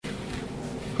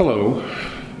Hello,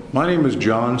 my name is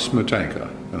John Smetanka,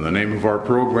 and the name of our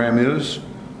program is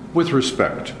With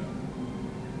Respect.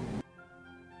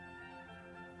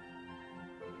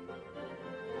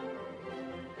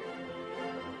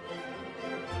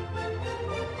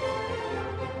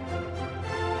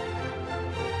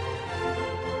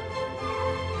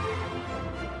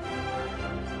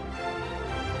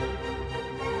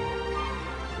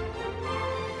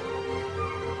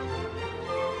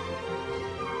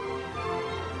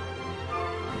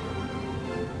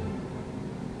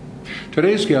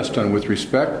 Today's guest on With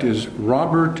Respect is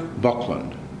Robert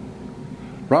Buckland.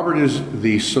 Robert is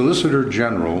the Solicitor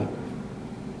General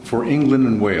for England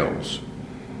and Wales.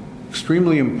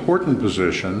 Extremely important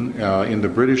position in the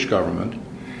British government,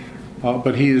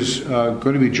 but he is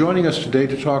going to be joining us today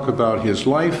to talk about his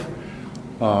life,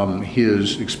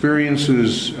 his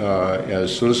experiences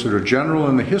as Solicitor General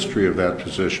and the history of that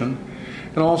position,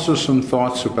 and also some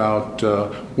thoughts about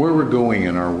where we're going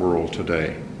in our world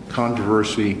today,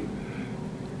 controversy,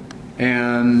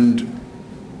 and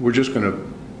we're just going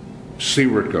to see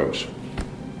where it goes.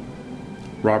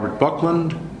 Robert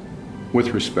Buckland, With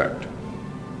Respect.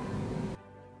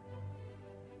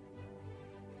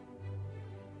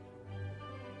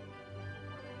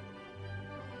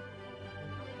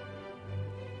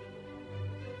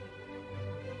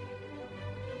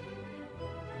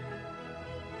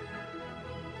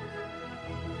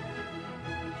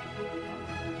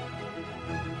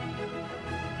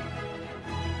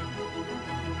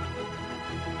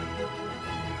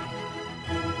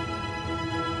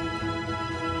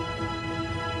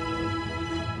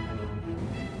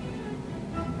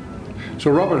 So,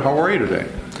 Robert, how are you today?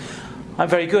 I'm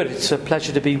very good. It's a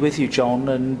pleasure to be with you, John,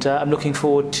 and I'm looking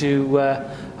forward to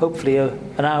hopefully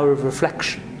an hour of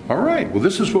reflection. All right. Well,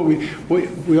 this is what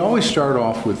we always start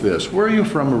off with this. Where are you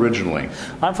from originally?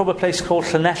 I'm from a place called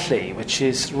Llanelli, which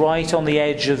is right on the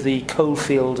edge of the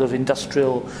coalfield of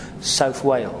industrial South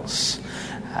Wales.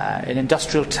 An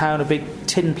industrial town, a big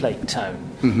tin plate town.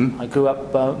 Mm-hmm. I grew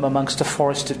up amongst a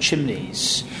forest of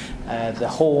chimneys. The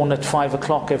horn at 5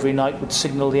 o'clock every night would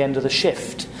signal the end of the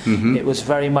shift. Mm-hmm. It was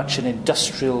very much an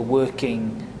industrial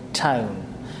working town,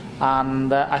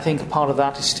 and I think a part of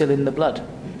that is still in the blood.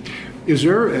 Is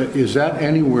that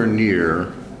anywhere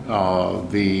near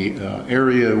the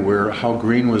area where "How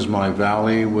Green Was My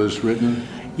Valley" was written?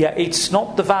 Yeah, it's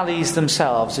not the valleys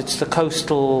themselves, it's the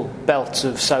coastal belt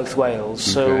of South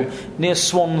Wales. Okay. So near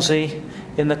Swansea,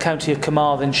 in the county of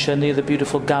Carmarthenshire, near the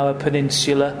beautiful Gower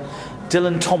Peninsula,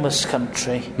 Dylan Thomas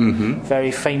country, mm-hmm.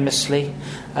 very famously,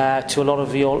 to a lot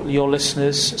of your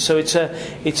listeners. So it's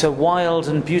a wild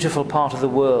and beautiful part of the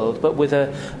world, but with a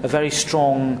very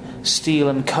strong steel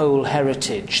and coal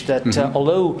heritage that, mm-hmm.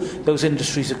 Although those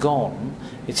industries are gone,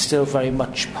 it's still very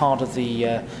much part of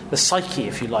the psyche,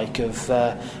 if you like, of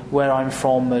where I'm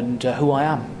from and who I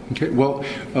am. Okay. Well,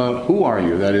 who are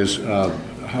you? That is.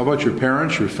 How about your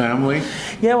parents, your family?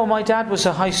 Yeah, well, my dad was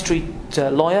a high street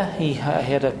lawyer. He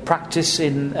had a practice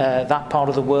in that part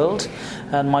of the world.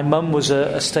 And my mum was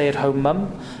a stay-at-home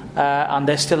mum. And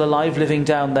they're still alive, living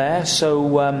down there.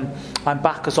 So I'm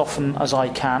back as often as I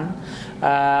can.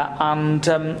 And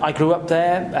I grew up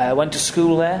there, went to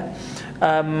school there.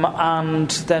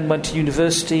 And then went to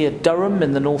university at Durham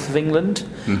in the north of England,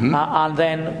 mm-hmm. And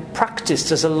then practiced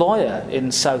as a lawyer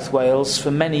in South Wales for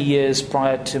many years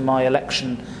prior to my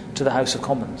election to the House of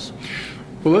Commons.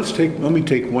 Well, let me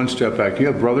take one step back. Do you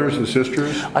have brothers and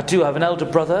sisters? I do have an elder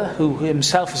brother who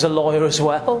himself is a lawyer as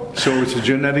well. So it's a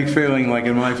genetic failing like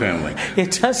in my family.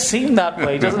 It does seem that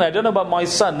way, doesn't it? I don't know about my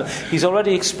son. He's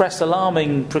already expressed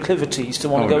alarming proclivities to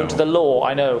want to go into the law,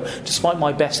 I know, despite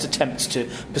my best attempts to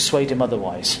persuade him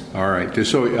otherwise. All right.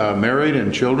 So married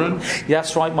and children? Yeah,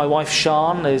 that's right. My wife,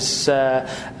 Sian, is...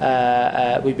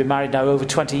 we've been married now over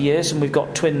 20 years, and we've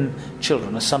got twin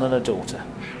children, a son and a daughter.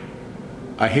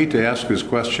 I hate to ask this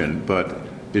question, but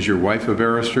is your wife a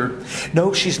barrister?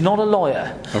 No, she's not a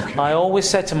lawyer. Okay. I always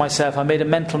said to myself, I made a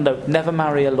mental note, never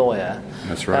marry a lawyer.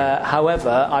 That's right.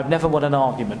 However, I've never won an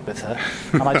argument with her,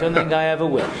 and I don't think I ever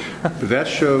will. But that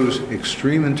shows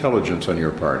extreme intelligence on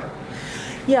your part.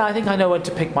 Yeah, I think I know when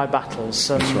to pick my battles,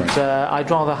 and right.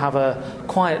 I'd rather have a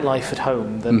quiet life at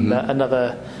home than mm-hmm.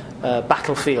 Another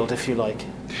battlefield, if you like.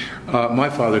 My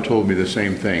father told me the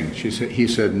same thing. He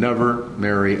said, never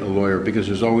marry a lawyer because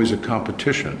there's always a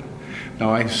competition. Now,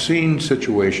 I've seen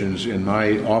situations in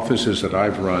my offices that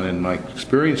I've run and my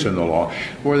experience in the law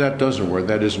where that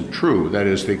isn't true. That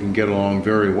is, they can get along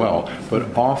very well.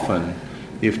 But often,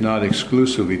 if not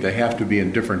exclusively, they have to be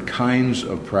in different kinds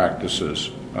of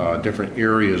practices, different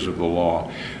areas of the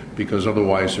law, because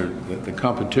otherwise the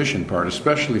competition part,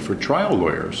 especially for trial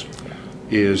lawyers,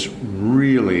 is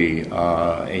really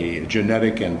a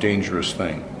genetic and dangerous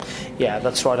thing. Yeah,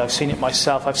 that's right. I've seen it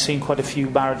myself. I've seen quite a few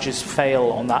marriages fail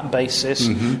on that basis.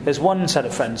 There's one set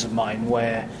of friends of mine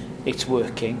where it's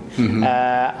working,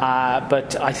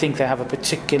 but I think they have a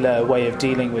particular way of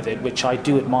dealing with it, which I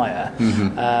do admire.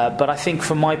 But I think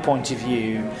from my point of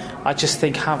view, I just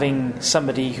think having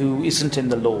somebody who isn't in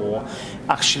the law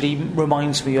actually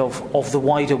reminds me of the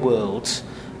wider world,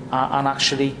 and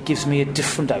actually gives me a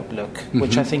different outlook,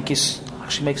 which I think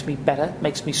actually makes me better,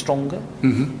 makes me stronger.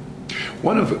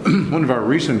 One of our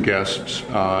recent guests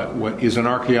is an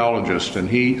archaeologist, and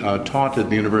he taught at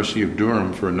the University of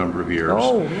Durham for a number of years.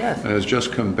 Oh, yes. And has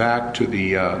just come back to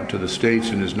the States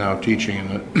and is now teaching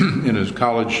in his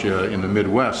college in the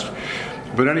Midwest.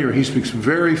 But anyway, he speaks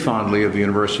very fondly of the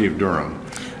University of Durham.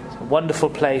 Wonderful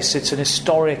place. It's an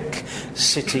historic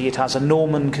city. It has a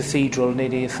Norman cathedral,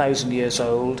 nearly 1,000 years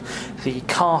old. The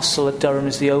castle at Durham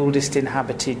is the oldest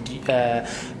inhabited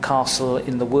castle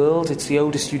in the world. It's the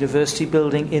oldest university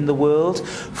building in the world.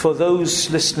 For those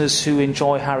listeners who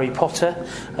enjoy Harry Potter,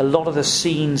 a lot of the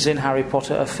scenes in Harry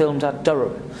Potter are filmed at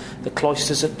Durham. The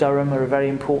cloisters at Durham are a very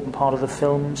important part of the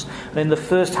films. And in the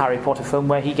first Harry Potter film,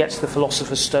 where he gets the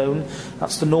Philosopher's Stone,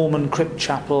 that's the Norman crypt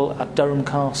chapel at Durham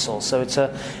Castle. So it's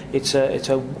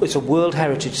a World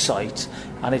Heritage Site,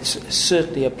 and it's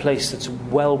certainly a place that's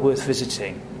well worth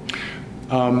visiting.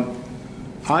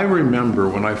 I remember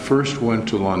when I first went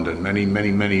to London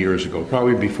many years ago,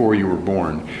 probably before you were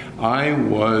born, I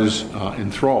was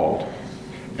enthralled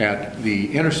at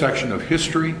the intersection of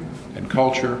history and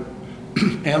culture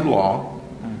and law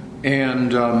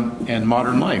and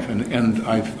modern life, and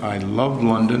I loved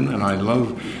London, and I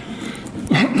love.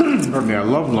 Pardon me, I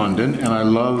loved London, and I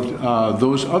loved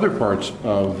those other parts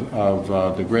of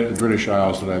the Great British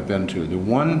Isles that I've been to. The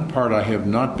one part I have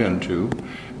not been to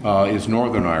is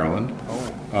Northern Ireland,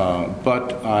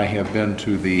 but I have been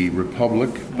to the Republic.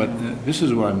 But this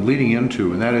is what I'm leading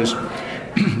into, and that is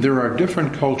there are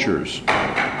different cultures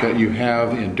that you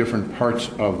have in different parts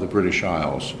of the British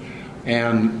Isles.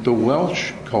 And the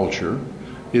Welsh culture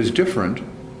is different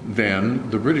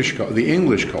than the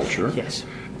English culture. Yes.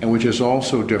 And which is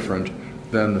also different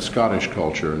than the Scottish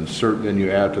culture, and then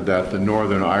you add to that the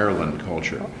Northern Ireland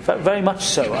culture. Very much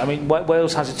so. I mean,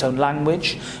 Wales has its own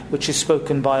language, which is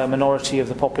spoken by a minority of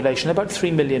the population. About 3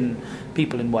 million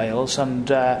people in Wales, and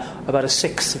about a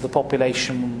sixth of the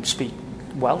population speak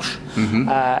Welsh.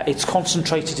 It's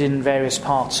concentrated in various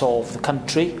parts of the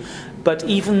country, but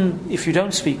even if you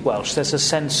don't speak Welsh, there's a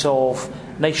sense of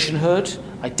nationhood,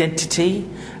 identity,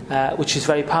 which is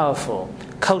very powerful.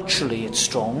 Culturally, it's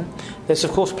strong. There's,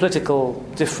 of course, political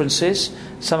differences.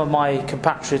 Some of my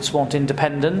compatriots want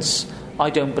independence. I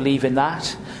don't believe in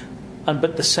that.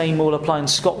 But the same will apply in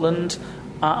Scotland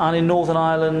and in Northern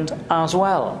Ireland as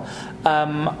well.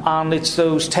 And it's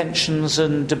those tensions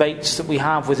and debates that we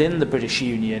have within the British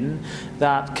Union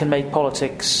that can make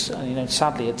politics,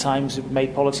 sadly at times, it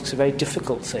made politics a very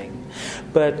difficult thing.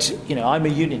 But, I'm a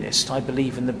unionist. I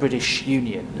believe in the British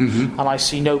Union. And I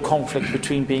see no conflict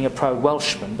between being a proud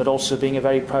Welshman, but also being a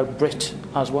very proud Brit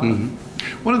as well.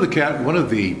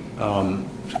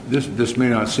 This may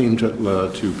not seem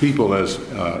to people as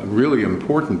really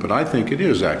important, but I think it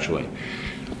is actually,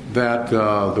 that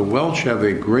the Welsh have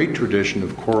a great tradition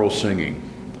of choral singing.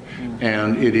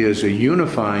 And it is a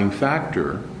unifying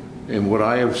factor in what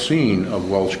I have seen of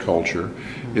Welsh culture,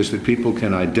 is that people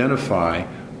can identify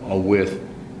with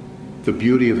the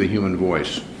beauty of the human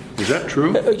voice. Is that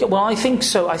true? Well, I think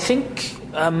so. I think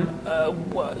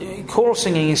choral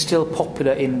singing is still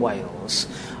popular in Wales.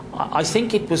 I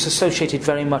think it was associated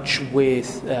very much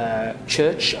with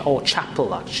church or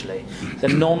chapel, actually. The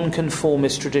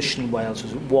non-conformist tradition in Wales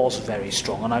was very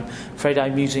strong, and I'm afraid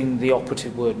I'm using the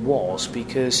operative word "was"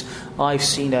 because I've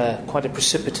seen quite a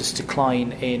precipitous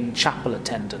decline in chapel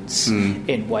attendance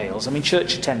in Wales. I mean,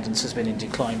 church attendance has been in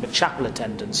decline, but chapel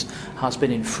attendance has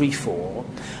been in free fall.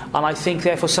 And I think,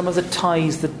 therefore, some of the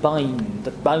ties that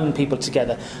bound people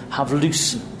together have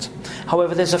loosened.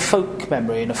 However, there's a folk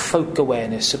memory and a folk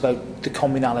awareness about the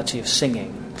communality of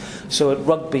singing. So at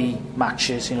rugby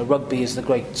matches, rugby is the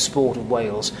great sport of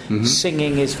Wales.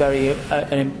 Singing is very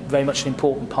much an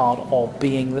important part of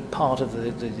being part of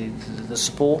the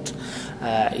sport.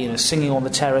 Singing on the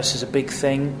terrace is a big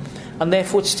thing. And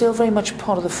therefore it's still very much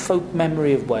part of the folk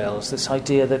memory of Wales, this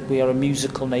idea that we are a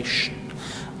musical nation.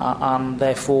 And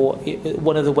therefore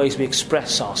one of the ways we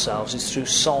express ourselves is through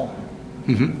song.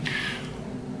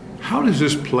 How does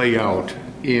this play out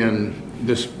in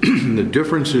the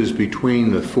differences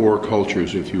between the four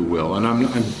cultures, if you will? And I'm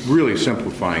really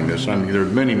simplifying this. I mean, there are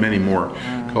many more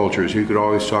cultures. You could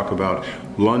always talk about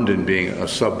London being a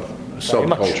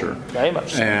subculture. Very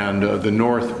much so. And the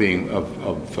north being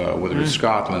of whether it's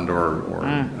Scotland or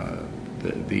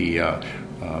the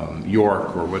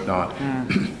York or whatnot,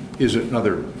 is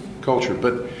another culture.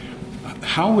 But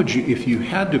how would you, if you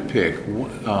had to pick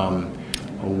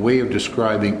a way of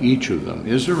describing each of them,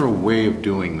 is there a way of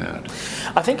doing that?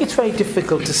 I think it's very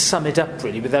difficult to sum it up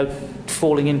really without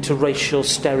falling into racial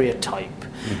stereotype.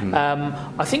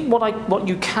 I think what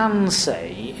you can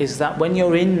say is that when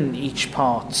you're in each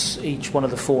one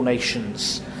of the four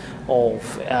nations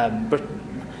of Britain,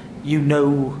 you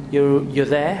know you're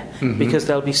there, because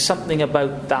there'll be something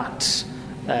about that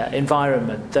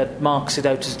environment that marks it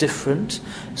out as different.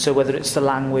 So whether it's the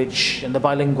language and the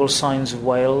bilingual signs of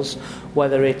Wales,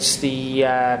 whether it's the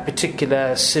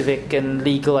particular civic and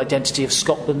legal identity of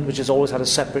Scotland, which has always had a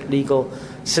separate legal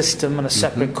system and a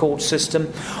separate court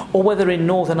system, or whether in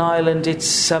Northern Ireland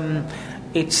it's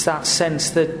that sense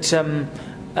that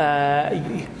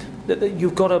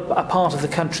you've got a part of the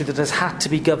country that has had to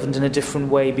be governed in a different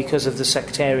way because of the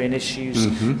sectarian issues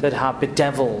that have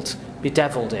bedeviled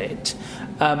it.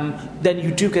 Then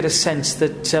you do get a sense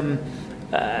that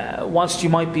whilst you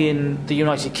might be in the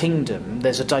United Kingdom,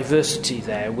 there's a diversity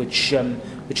there which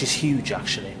is huge,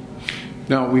 actually.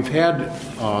 Now, we've had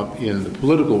in the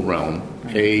political realm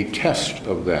a test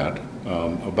of that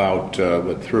about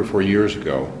 3 or 4 years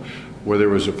ago, where there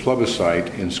was a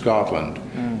plebiscite in Scotland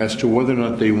as to whether or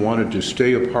not they wanted to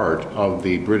stay a part of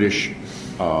the British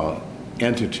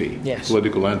entity,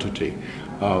 political entity.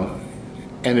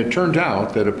 And it turned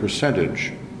out that a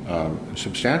percentage,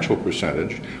 substantial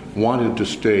percentage, wanted to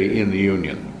stay in the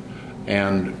Union.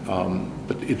 And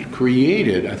but it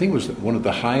created, I think it was one of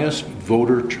the highest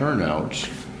voter turnouts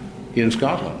in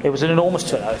Scotland. It was an enormous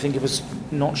turnout. I think it was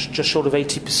not just short of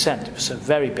 80%. It was a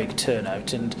very big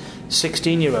turnout, and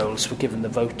 16-year-olds were given the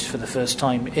vote for the first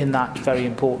time in that very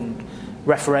important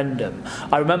referendum.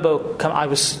 I remember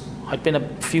I'd been a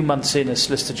few months in as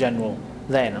Solicitor General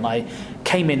then, and I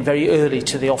came in very early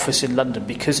to the office in London,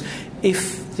 because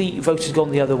if the vote had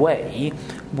gone the other way,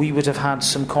 we would have had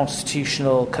some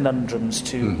constitutional conundrums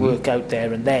to work out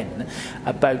there and then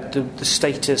about the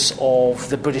status of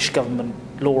the British government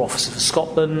law officer for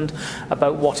Scotland,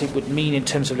 about what it would mean in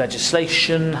terms of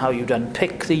legislation, how you'd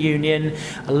unpick the union,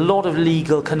 a lot of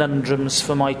legal conundrums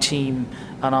for my team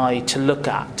and I to look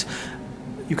at.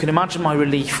 You can imagine my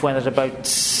relief when at about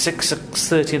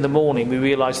 6:30 in the morning we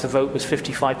realised the vote was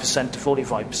 55% to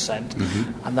 45%,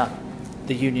 and that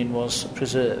the union was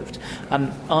preserved.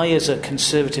 And I, as a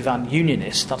Conservative and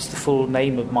Unionist, that's the full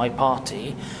name of my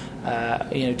party,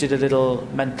 did a little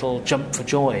mental jump for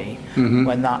joy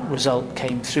when that result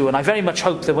came through. And I very much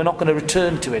hope that we're not going to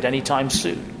return to it anytime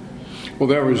soon. Well,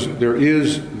 there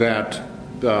is that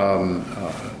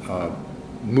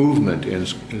movement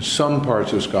in some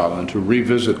parts of Scotland to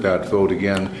revisit that vote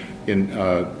again in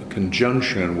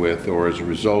conjunction with or as a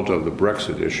result of the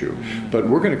Brexit issue. But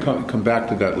we're going to come back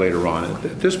to that later on.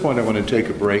 At this point, I want to take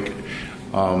a break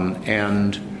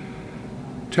and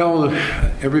tell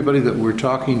everybody that we're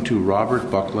talking to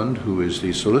Robert Buckland, who is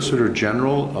the Solicitor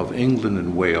General of England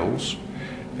and Wales,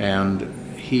 and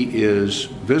he is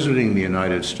visiting the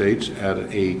United States at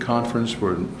a conference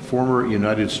for former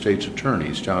United States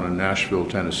attorneys down in Nashville,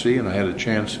 Tennessee, and I had a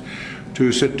chance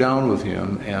to sit down with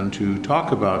him and to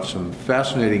talk about some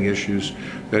fascinating issues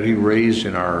that he raised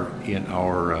in our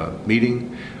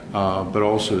meeting, but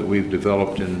also that we've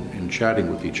developed in chatting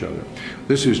with each other.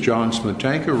 This is John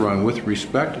Smetanka, run with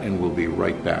respect, and we'll be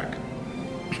right back.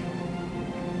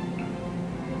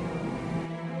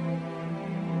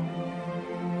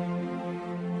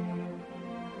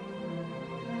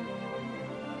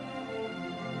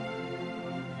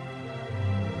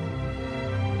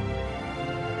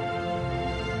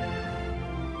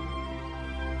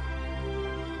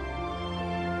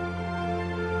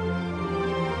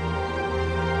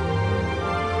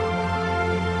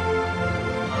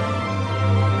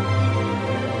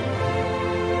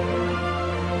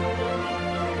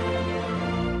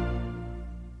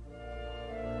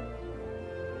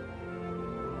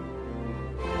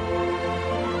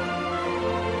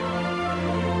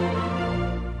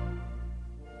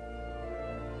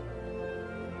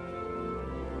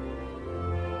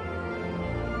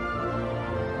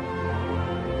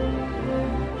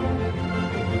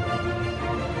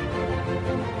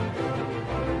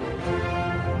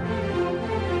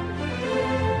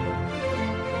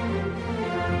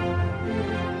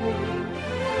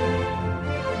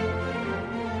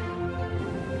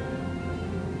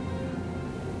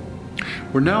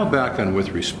 We're now back on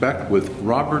With Respect with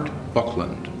Robert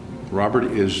Buckland. Robert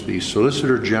is the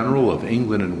Solicitor General of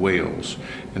England and Wales.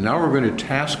 And now we're going to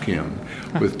task him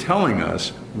with telling us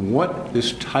what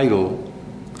this title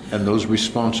and those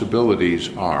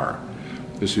responsibilities are.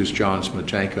 This is John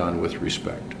Smetanka on With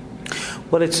Respect.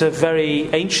 Well, it's a very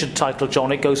ancient title,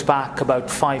 John. It goes back about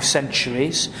 5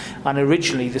 centuries. And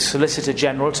originally, the Solicitor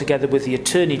General, together with the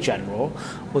Attorney General,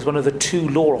 was one of the 2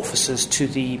 law officers to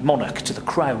the monarch, to the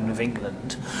Crown of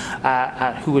England,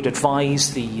 who would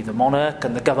advise the monarch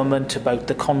and the government about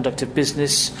the conduct of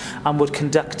business and would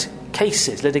conduct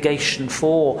cases, litigation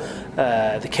for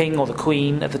the King or the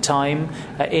Queen at the time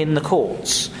in the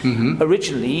courts. Mm-hmm.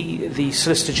 Originally, the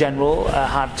Solicitor General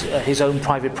had his own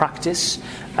private practice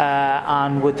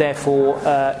and would therefore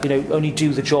only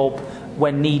do the job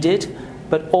when needed,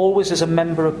 but always as a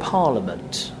member of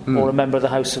Parliament or a member of the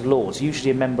House of Lords,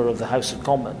 usually a member of the House of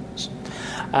Commons.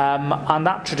 And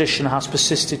that tradition has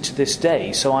persisted to this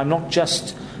day. So I'm not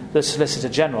just the Solicitor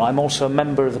General, I'm also a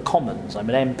member of the Commons, I'm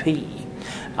an MP.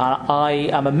 I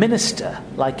am a minister,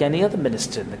 like any other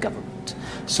minister in the government.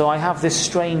 So I have this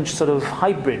strange sort of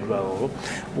hybrid role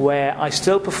where I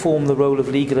still perform the role of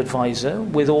legal advisor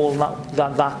with all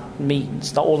that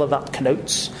means, all that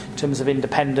connotes in terms of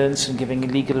independence and giving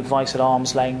legal advice at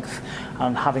arm's length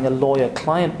and having a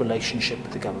lawyer-client relationship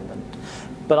with the government.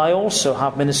 But I also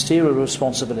have ministerial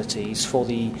responsibilities for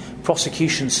the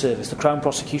prosecution service, the Crown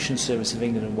Prosecution Service of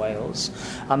England and Wales,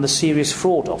 and the Serious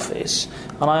Fraud Office,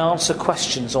 and I answer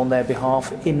questions on their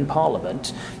behalf in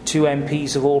Parliament to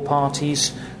MPs of all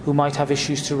parties who might have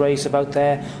issues to raise about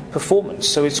their performance.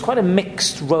 So it's quite a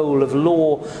mixed role of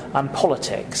law and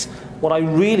politics. What I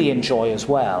really enjoy as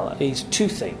well is 2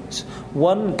 things.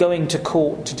 One, going to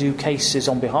court to do cases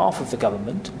on behalf of the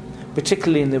government,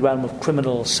 particularly in the realm of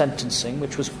criminal sentencing,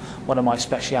 which was one of my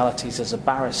specialities as a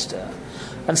barrister.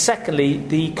 And secondly,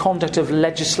 the conduct of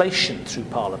legislation through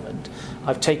Parliament.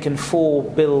 I've taken 4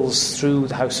 bills through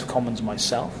the House of Commons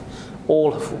myself,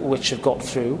 all of which have got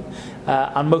through.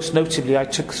 And most notably, I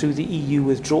took through the EU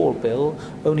withdrawal bill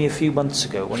only a few months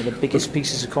ago, one of the biggest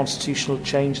pieces of constitutional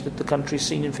change that the country's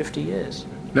seen in 50 years.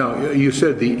 Now, you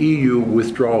said the EU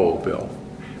withdrawal bill.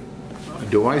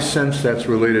 Do I sense that's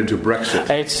related to Brexit?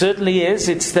 It certainly is.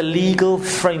 It's the legal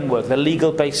framework, the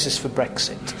legal basis for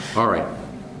Brexit. All right.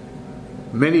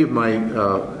 Many of my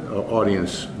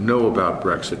audience know about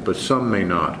Brexit, but some may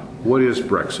not. What is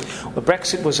Brexit? Well,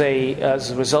 Brexit was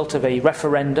as a result of a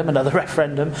referendum, another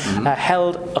referendum,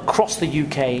 held across the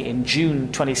UK in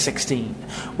June 2016,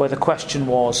 where the question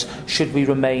was, should we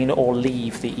remain or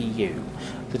leave the EU?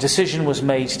 The decision was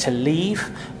made to leave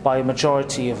by a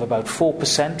majority of about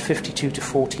 4%, 52 to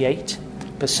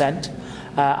 48%.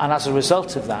 And as a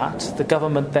result of that, the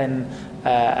government then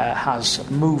has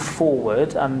moved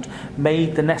forward and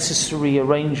made the necessary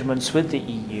arrangements with the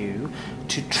EU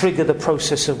to trigger the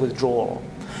process of withdrawal.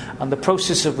 And the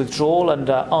process of withdrawal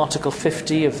under Article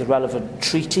 50 of the relevant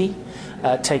treaty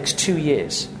takes 2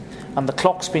 years. And the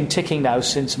clock's been ticking now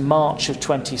since March of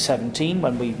 2017,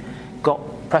 when we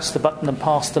pressed the button and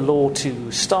passed the law to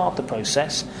start the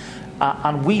process.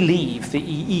 And we leave the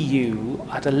EU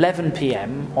at 11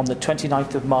 p.m. on the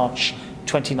 29th of March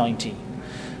 2019.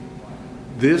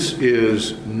 This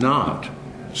is not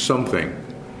something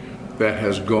that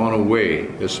has gone away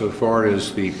as far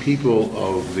as the people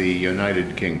of the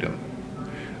United Kingdom.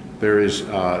 There is,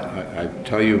 I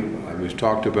tell you, we've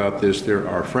talked about this, there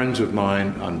are friends of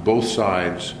mine on both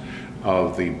sides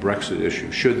of the Brexit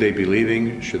issue. Should they be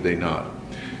leaving? Should they not?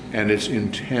 And it's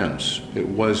intense. It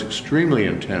was extremely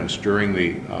intense during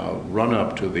the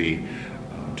run-up to the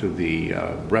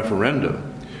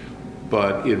referendum,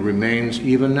 but it remains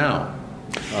even now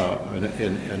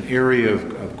an area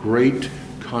of great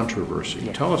controversy.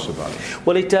 Yeah. Tell us about it.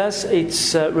 Well, it does.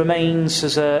 It remains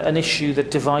as an issue that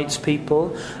divides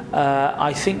people.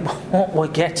 I think what we're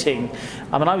getting...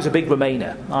 I was a big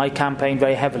Remainer. I campaigned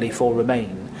very heavily for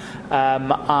Remain.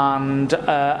 I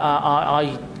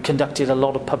conducted a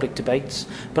lot of public debates,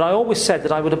 but I always said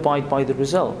that I would abide by the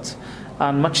result.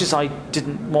 And much as I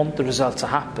didn't want the result to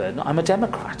happen, I'm a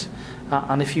Democrat.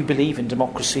 And if you believe in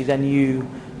democracy, then you,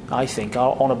 I think,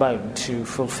 are honour bound to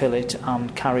fulfil it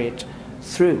and carry it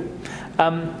through.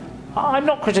 I'm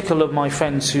not critical of my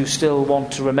friends who still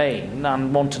want to remain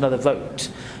and want another vote,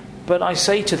 but I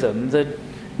say to them that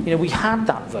we had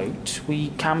that vote. We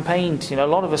campaigned. A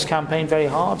lot of us campaigned very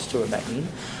hard to remain.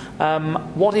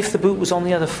 What if the boot was on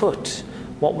the other foot?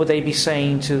 What would they be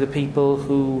saying to the people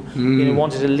who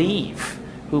wanted to leave,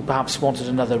 who perhaps wanted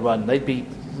another run? They'd be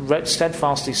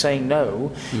steadfastly saying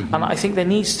no. Mm-hmm. And I think there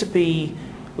needs to be,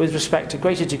 with respect, a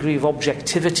greater degree of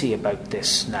objectivity about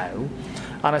this now.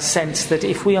 and a sense that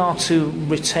if we are to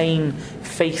retain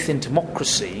faith in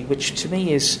democracy, which to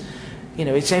me is,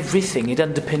 it's everything. It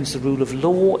underpins the rule of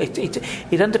law. It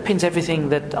underpins everything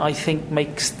that I think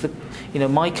makes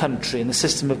my country and the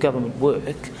system of government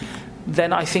work.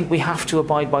 Then I think we have to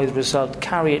abide by the result,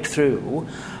 carry it through,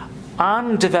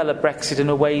 and develop Brexit in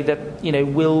a way that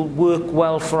will work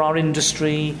well for our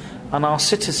industry and our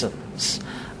citizens.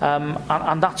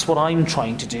 And that's what I'm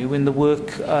trying to do in the work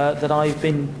that I've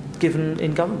been given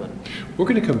in government. We're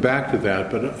going to come back to that,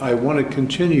 but I want to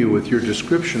continue with your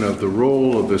description of the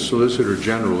role of the Solicitor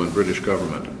General in British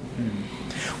government.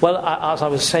 Well, as I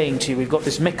was saying to you, we've got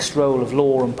this mixed role of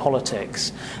law and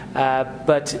politics,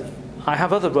 but I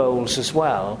have other roles as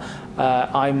well.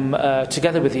 I'm,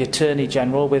 together with the Attorney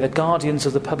General, we're the guardians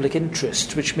of the public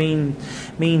interest, which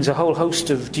means a whole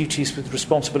host of duties with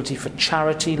responsibility for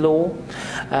charity law.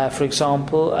 For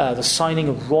example, the signing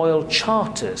of royal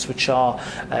charters, which are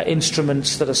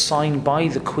instruments that are signed by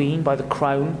the Queen, by the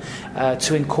Crown,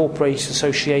 to incorporate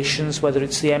associations, whether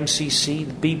it's the MCC,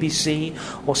 the BBC,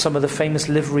 or some of the famous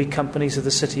livery companies of the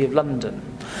City of London.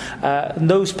 And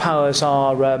those powers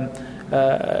are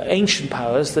ancient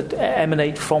powers that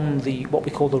emanate from what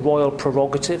we call the royal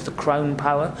prerogative, the crown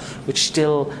power, which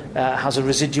still has a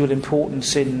residual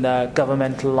importance in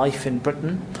governmental life in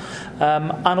Britain.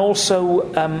 And also,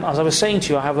 as I was saying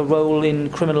to you, I have a role in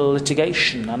criminal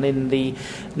litigation and in the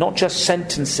not just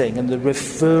sentencing and the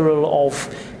referral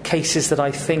of cases that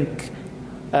I think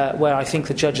where I think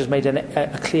the judge has made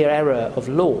a clear error of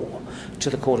law to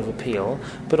the Court of Appeal,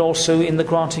 but also in the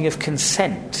granting of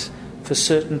consent for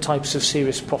certain types of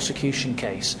serious prosecution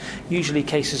case, usually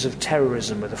cases of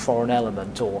terrorism with a foreign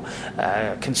element, or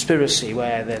conspiracy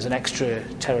where there's an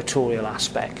extraterritorial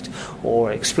aspect,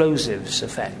 or explosives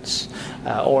offence,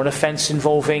 or an offence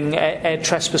involving a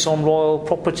trespass on royal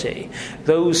property.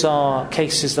 Those are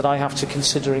cases that I have to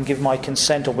consider and give my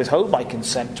consent or withhold my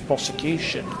consent to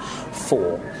prosecution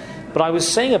for. But I was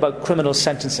saying about criminal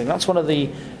sentencing, that's one of the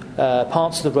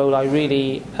parts of the role I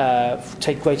really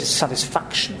take greatest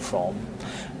satisfaction from,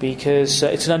 because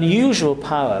it's an unusual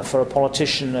power for a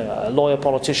politician, a lawyer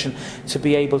politician, to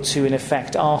be able to, in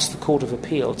effect, ask the Court of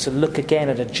Appeal to look again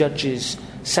at a judge's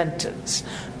sentence.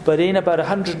 But in about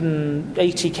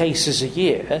 180 cases a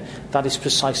year, that is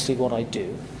precisely what I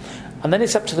do. And then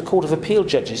it's up to the Court of Appeal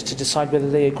judges to decide whether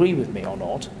they agree with me or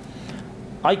not.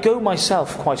 I go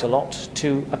myself quite a lot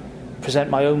to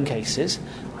present my own cases.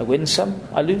 I win some,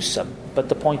 I lose some. But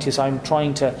the point is I'm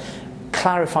trying to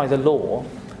clarify the law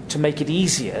to make it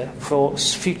easier for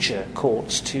future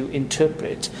courts to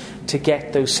interpret, to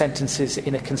get those sentences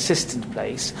in a consistent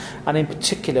place, and in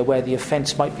particular where the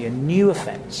offence might be a new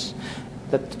offence,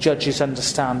 that the judges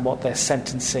understand what their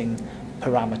sentencing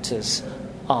parameters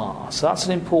are. So that's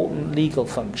an important legal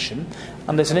function.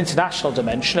 And there's an international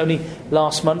dimension. Only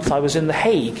last month I was in The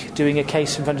Hague doing a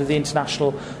case in front of the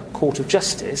International Court of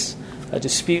Justice, a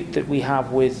dispute that we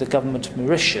have with the government of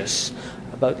Mauritius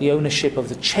about the ownership of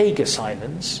the Chagos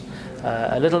Islands,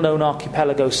 a little-known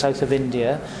archipelago south of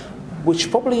India,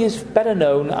 which probably is better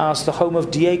known as the home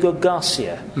of Diego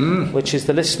Garcia, which is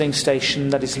the listening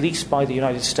station that is leased by the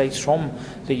United States from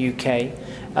the UK,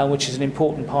 and which is an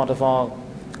important part of our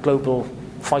global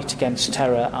fight against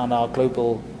terror and our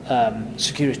global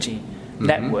security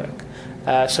network.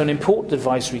 So an important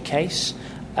advisory case.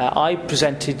 I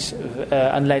presented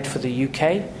and led for the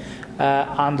UK,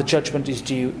 and the judgment is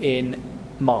due in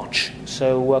March.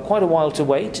 So quite a while to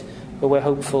wait, but we're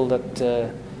hopeful that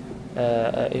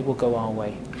it will go our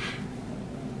way.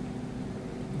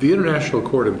 The International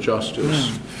Court of Justice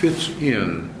fits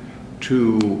in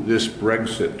to this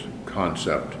Brexit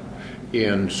concept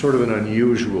in sort of an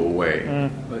unusual way.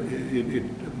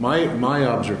 My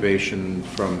observation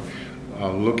from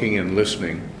looking and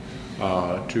listening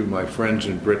to my friends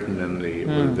in Britain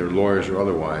and their lawyers or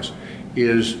otherwise,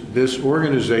 is this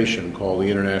organization called the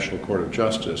International Court of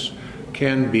Justice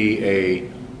can be a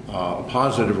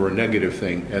positive or a negative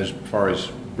thing as far as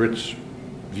Brits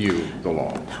view the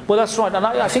law. Well, that's right, and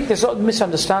I think there's a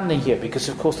misunderstanding here, because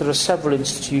of course there are several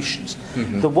institutions.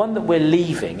 The one that we're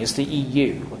leaving is the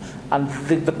EU, and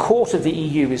the court of the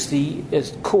EU is the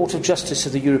Court of Justice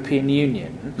of the European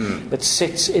Union that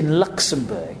sits in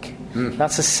Luxembourg.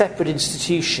 That's a separate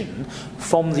institution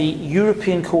from the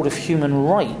European Court of Human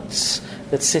Rights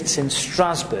that sits in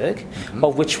Strasbourg,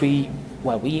 of which we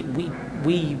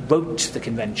wrote the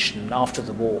convention after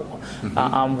the war,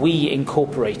 and we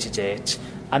incorporated it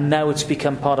and now it's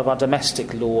become part of our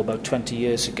domestic law about 20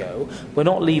 years ago. We're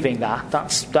not leaving that.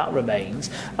 That remains.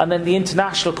 And then the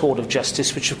International Court of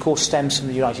Justice, which of course stems from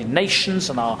the United Nations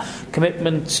and our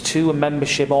commitment to a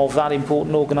membership of that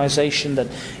important organisation that,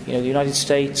 the United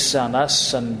States and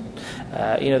us and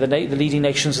the leading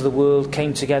nations of the world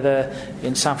came together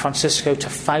in San Francisco to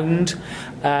found.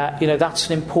 That's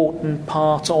an important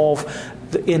part of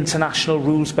the international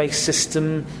rules-based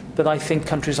system that I think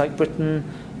countries like Britain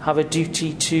have a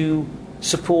duty to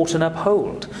support and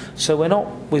uphold. So we're not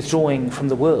withdrawing from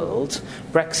the world.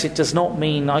 Brexit does not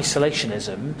mean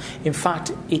isolationism. In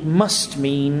fact, it must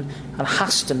mean and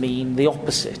has to mean the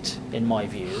opposite, in my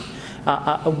view.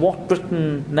 And what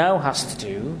Britain now has to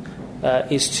do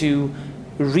is to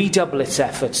redouble its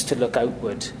efforts to look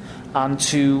outward and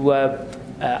to,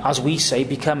 as we say,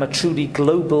 become a truly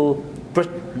global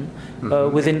Britain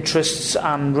with interests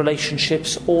and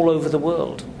relationships all over the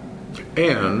world.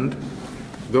 And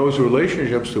those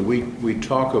relationships that we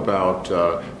talk about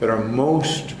that are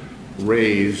most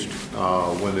raised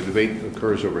when the debate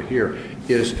occurs over here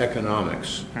is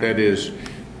economics. That is,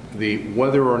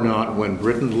 whether or not when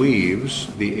Britain leaves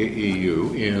the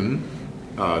EU in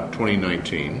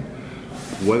 2019,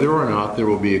 whether or not there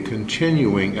will be a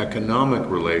continuing economic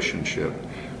relationship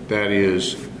that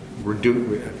is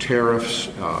tariffs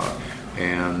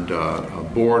and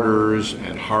borders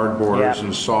and hard borders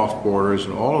and soft borders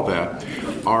and all of that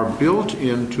are built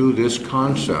into this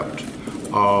concept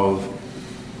of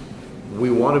we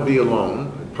want to be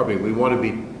alone, we want to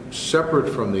be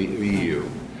separate from the EU,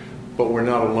 but we're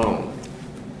not alone.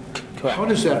 Correct. How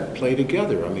does that play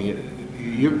together? I mean,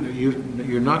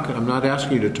 you're not. I'm not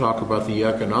asking you to talk about the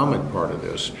economic part of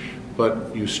this,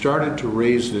 but you started to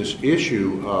raise this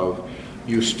issue of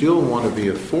you still want to be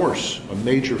a force, a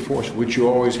major force, which you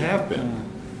always have been.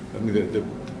 I mean, the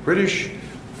British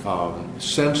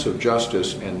sense of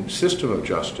justice and system of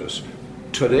justice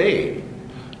today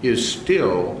is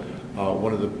still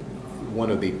one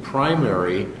of the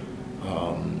primary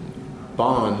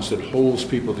bonds that holds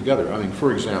people together. I mean,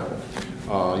 for example,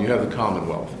 you have the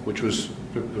Commonwealth, which was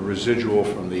the residual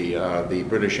from the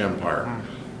British Empire.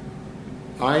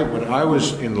 When I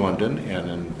was in London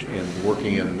and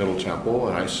working in Middle Temple,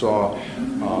 and I saw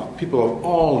people of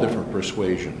all different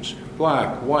persuasions,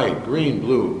 black, white, green,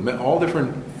 blue, all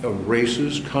different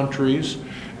races, countries,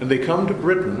 and they come to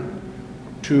Britain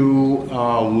to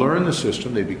learn the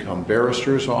system. They become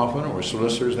barristers often, or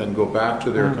solicitors, then go back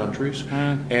to their countries,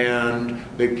 and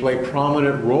they play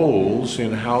prominent roles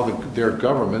in how their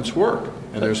governments work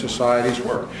and their societies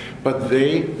work. But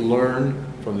they learn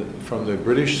from the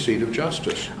British seat of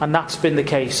justice. And that's been the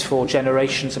case for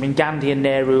generations. I mean, Gandhi and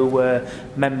Nehru were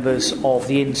members of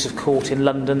the Inns of Court in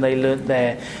London. They learnt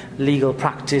their legal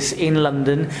practice in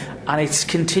London, and it's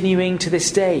continuing to this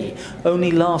day.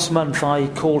 Only last month I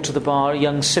called to the bar a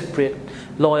young Cypriot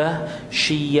lawyer.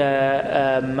 She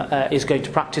is going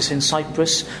to practice in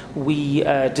Cyprus. We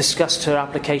discussed her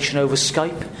application over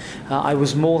Skype. I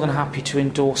was more than happy to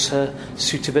endorse her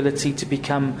suitability to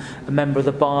become a member of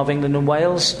the Bar of England and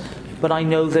Wales, but I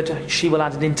know that she will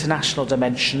add an international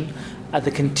dimension.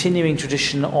 The continuing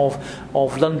tradition of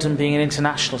London being an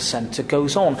international centre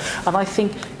goes on. And I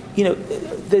think,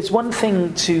 there's one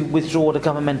thing to withdraw at a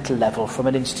governmental level from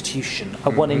an institution,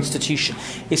 one institution.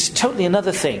 It's totally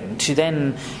another thing to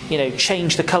then,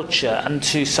 change the culture and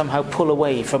to somehow pull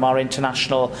away from our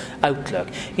international outlook.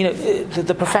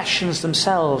 The professions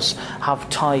themselves have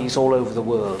ties all over the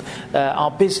world.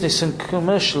 Our business and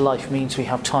commercial life means we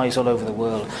have ties all over the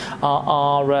world.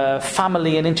 Our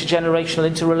family and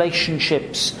intergenerational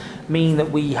interrelationships mean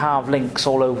that we have links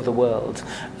all over the world.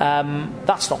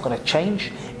 That's not going to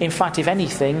change. In fact, if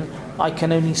anything, I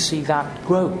can only see that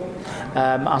grow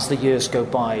as the years go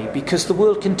by, because the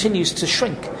world continues to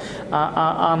shrink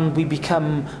and we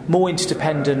become more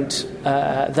interdependent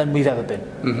than we've ever been.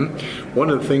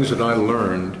 One of the things that I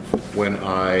learned when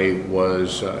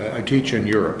I teach in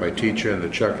Europe. I teach in the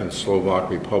Czech and Slovak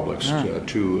republics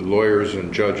to lawyers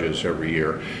and judges every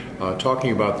year,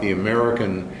 talking about the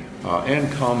American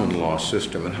and common law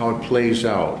system and how it plays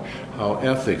out, how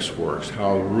ethics works,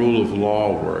 how rule of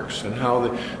law works, and how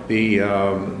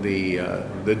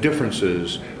the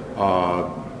differences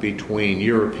between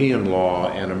European law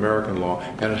and American law,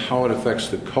 and how it affects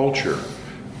the culture.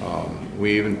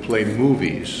 We even play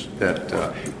movies that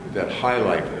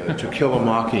highlight To Kill a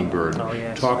Mockingbird.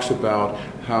 Talks about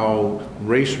how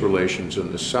race relations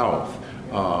in the South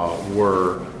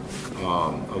were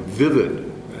a vivid,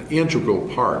 integral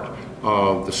part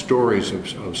of the stories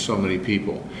of so many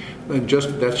people. And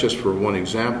that's just for one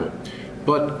example.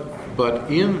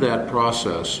 But in that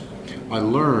process, I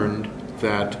learned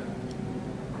that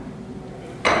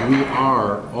we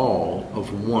are all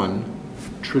of one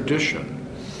tradition,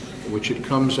 which it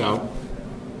comes out,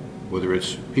 whether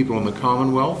it's people in the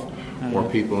Commonwealth, or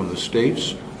people in the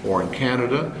States, or in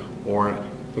Canada, or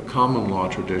the common law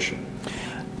tradition.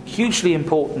 Hugely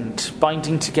important,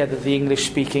 binding together the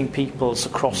English-speaking peoples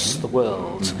across the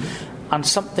world, and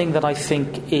something that I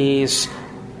think is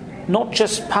not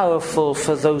just powerful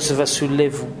for those of us who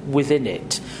live within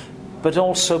it, but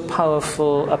also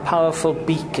a powerful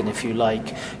beacon, if you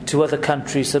like, to other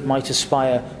countries that might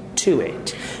aspire to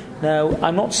it. Now,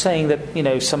 I'm not saying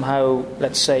that, somehow,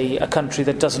 let's say, a country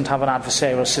that doesn't have an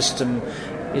adversarial system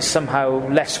is somehow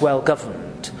less well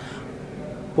governed.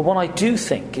 But what I do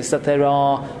think is that there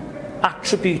are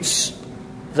attributes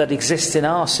that exist in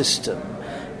our system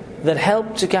that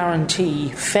help to guarantee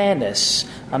fairness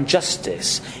and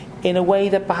justice in a way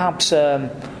that perhaps,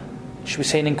 should we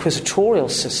say, an inquisitorial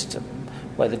system,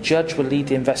 where the judge will lead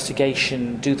the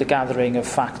investigation, do the gathering of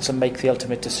facts and make the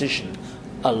ultimate decision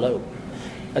alone.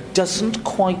 It doesn't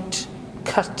quite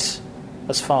cut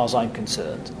as far as I'm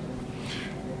concerned.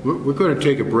 We're going to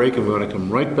take a break and we're going to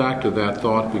come right back to that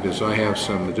thought because I have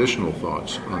some additional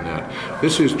thoughts on that.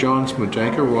 This is John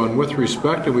Smetanka. We're on With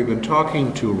Respect, and we've been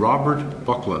talking to Robert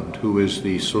Buckland, who is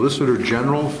the Solicitor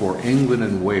General for England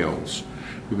and Wales.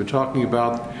 We've been talking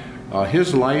about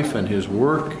his life and his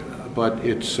work, but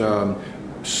it's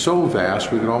so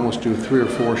vast we could almost do 3 or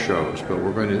 4 shows. But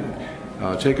we're going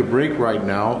to take a break right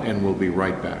now, and we'll be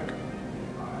right back.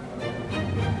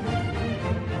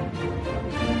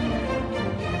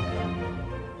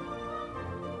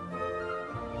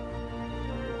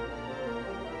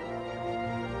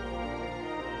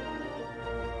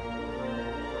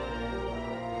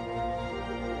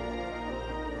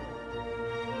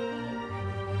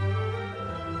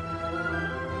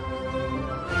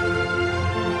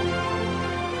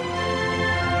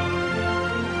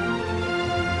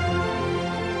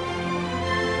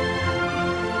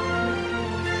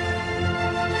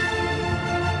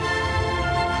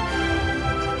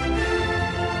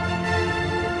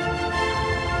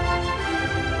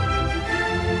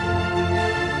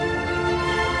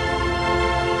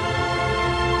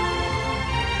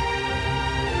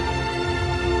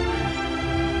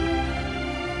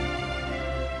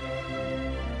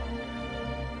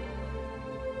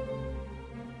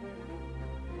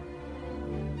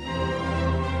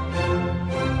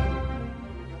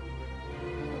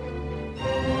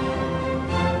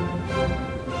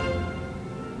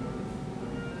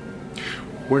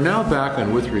 We're now back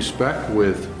on With Respect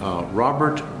with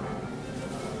Robert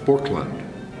Buckland.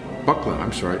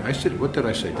 I'm sorry. What did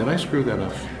I say? Did I screw that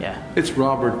up? Yeah. It's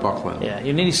Robert Buckland. Yeah,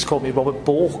 you needed to call me Robert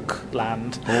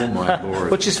Borkland. Oh, my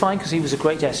Lord. Which is fine, because he was a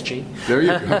great SG. There you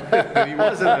go. He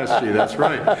was an SG, that's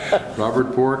right.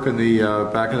 Robert Bork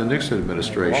back in the Nixon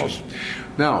administration.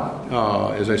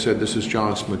 Now, as I said, this is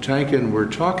John Smetanka, and we're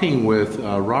talking with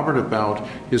Robert about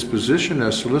his position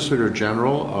as Solicitor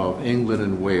General of England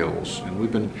and Wales. And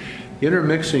we've been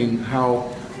intermixing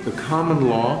how the common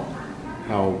law,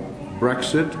 how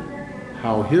Brexit,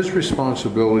 how his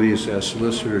responsibilities as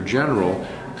Solicitor General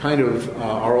kind of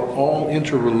are all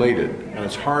interrelated. And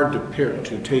it's hard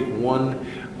to take one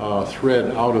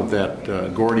thread out of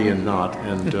that Gordian knot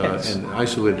and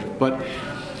isolate it. But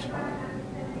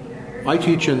I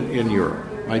teach in Europe.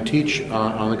 I teach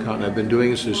on the continent. I've been doing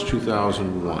this since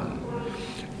 2001.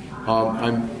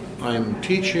 I'm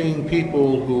teaching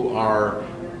people who are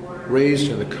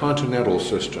raised in the continental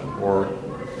system or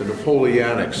the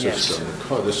Napoleonic system,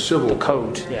 yes. the civil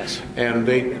code. Yes. And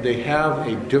they have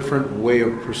a different way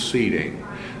of proceeding.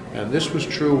 And this was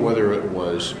true whether it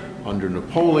was under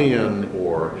Napoleon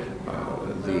or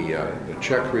the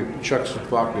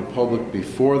Czechoslovak Republic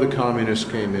before the communists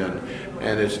came in,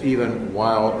 and it's even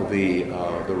while the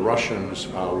Russians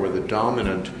were the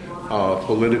dominant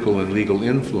political and legal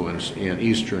influence in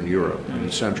Eastern Europe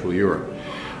and Central Europe.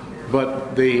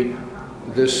 But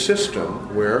this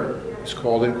system where it's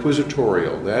called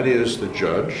inquisitorial, that is, the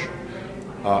judge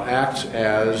acts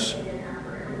as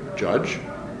judge,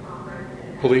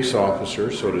 police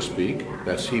officer, so to speak.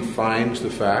 That's he finds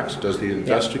the facts, does the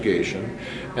investigation,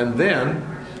 and then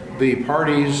the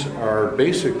parties are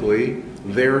basically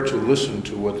there to listen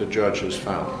to what the judge has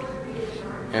found.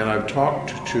 And I've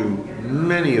talked to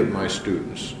many of my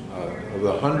students, of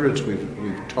the hundreds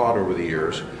we've taught over the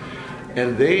years,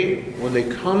 and when they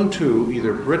come to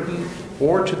either Britain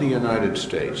or to the United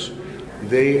States,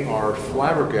 they are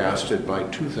flabbergasted by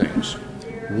 2 things.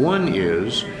 One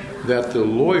is that the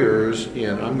lawyers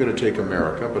I'm going to take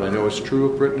America, but I know it's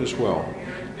true of Britain as well,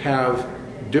 have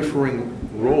differing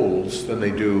roles than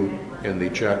they do in the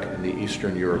Czech and the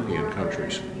Eastern European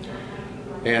countries.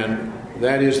 And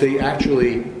That is, they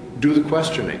actually do the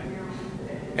questioning.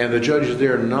 And the judge is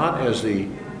there not as the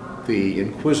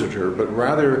inquisitor, but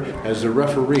rather as the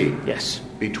referee. Yes.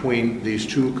 Between these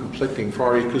two conflicting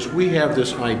parties, because we have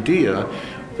this idea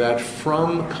that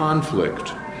from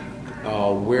conflict,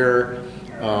 where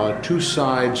two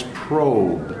sides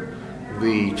probe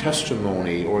the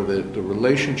testimony or the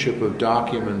relationship of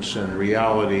documents and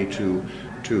reality to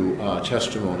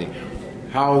testimony,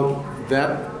 how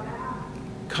that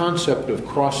concept of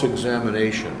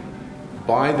cross-examination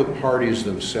by the parties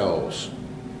themselves,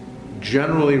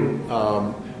 generally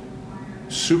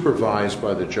supervised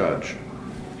by the judge,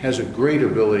 has a great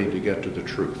ability to get to the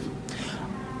truth.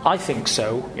 I think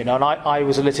so, and I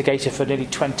was a litigator for nearly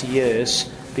 20 years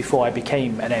before I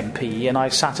became an MP, and I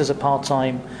sat as a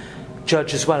part-time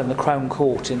judge as well in the Crown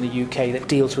Court in the UK that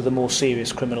deals with the more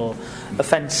serious criminal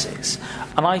offences.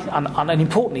 And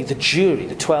importantly, the jury,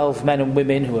 the 12 men and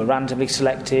women who are randomly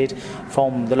selected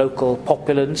from the local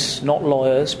populace, not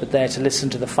lawyers, but there to listen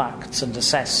to the facts and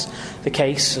assess the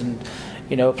case and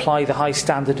apply the high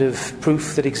standard of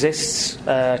proof that exists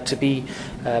to be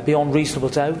beyond reasonable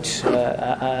doubt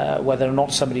whether or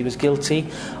not somebody was guilty.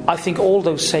 I think all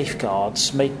those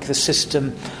safeguards make the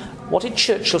system. What did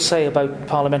Churchill say about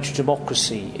parliamentary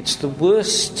democracy? It's the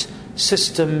worst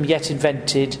system yet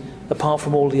invented, apart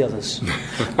from all the others.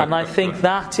 And I think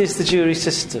that is the jury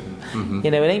system. Mm-hmm.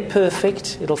 It ain't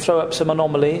perfect. It'll throw up some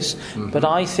anomalies. Mm-hmm. But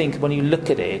I think when you look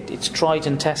at it, it's tried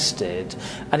and tested,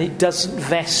 and it doesn't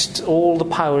vest all the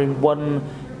power in one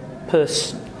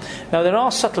person. Now, there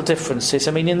are subtle differences.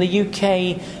 I mean, in the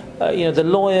UK, the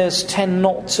lawyers tend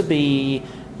not to be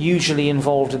usually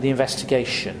involved in the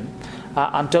investigation.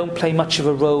 And don't play much of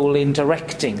a role in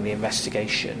directing the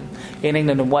investigation in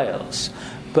England and Wales.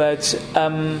 But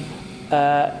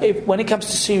when it comes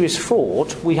to serious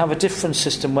fraud, we have a different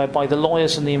system whereby the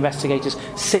lawyers and the investigators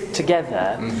sit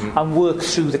together mm-hmm. and work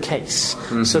through the case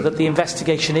mm-hmm. so that the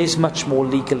investigation is much more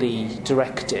legally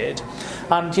directed.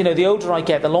 And, the older I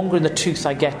get, the longer in the tooth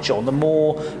I get, John, the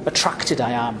more attracted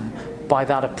I am by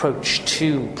that approach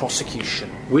to prosecution.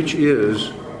 Which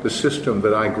is the system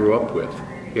that I grew up with.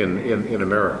 In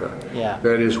America. Yeah.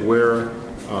 That is where,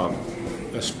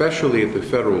 especially at the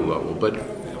federal level, but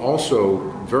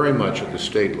also very much at the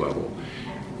state level,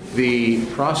 the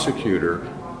prosecutor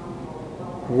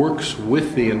works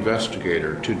with the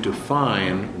investigator to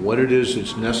define what it is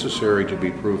that's necessary to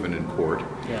be proven in court,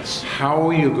 yes. how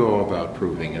you go about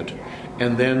proving it,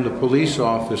 and then the police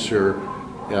officer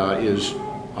is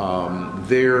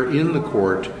there in the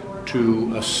court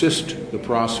to assist the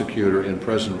prosecutor in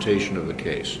presentation of the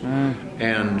case.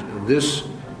 And this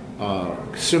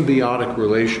symbiotic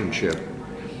relationship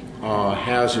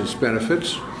has its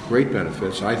benefits, great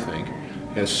benefits, I think,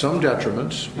 has some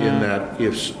detriments in that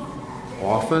if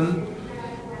often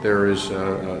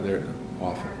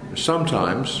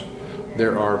sometimes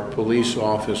there are police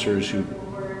officers who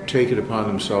take it upon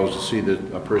themselves to see that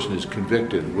a person is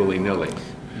convicted willy-nilly.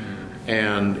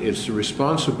 And it's the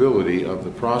responsibility of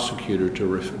the prosecutor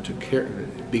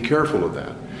to be careful of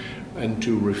that and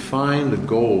to refine the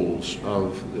goals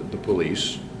of the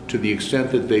police to the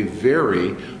extent that they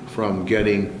vary from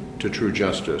getting to true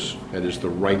justice, that is the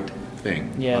right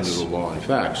thing yes. under the law and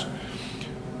facts.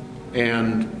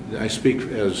 And I speak,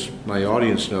 as my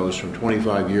audience knows, from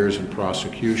 25 years in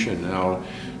prosecution, now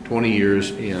 20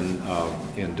 years in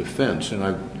defense. And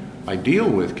I deal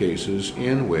with cases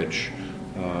in which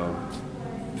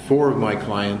 4 of my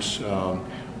clients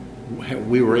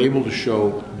we were able to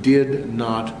show did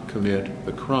not commit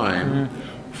the crime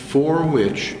for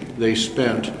which they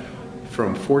spent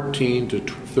from 14 to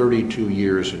 32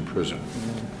 years in prison.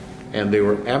 And they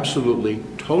were absolutely,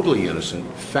 totally innocent,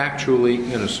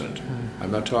 factually innocent.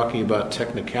 I'm not talking about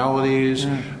technicalities.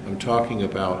 I'm talking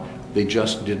about they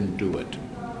just didn't do it.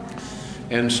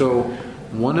 And so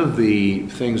one of the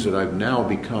things that I've now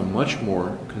become much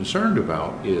more concerned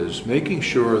about is making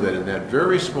sure that in that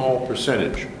very small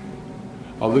percentage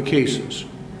of the cases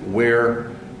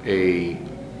where a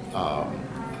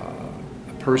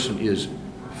person is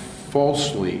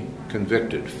falsely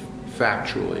convicted,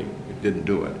 factually, didn't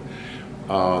do it,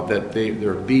 that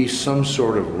there be some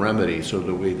sort of remedy so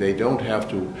that they don't have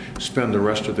to spend the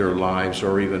rest of their lives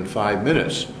or even 5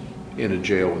 minutes in a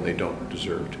jail when they don't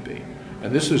deserve to be.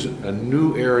 And this is a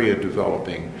new area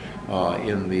developing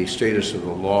in the status of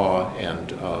the law and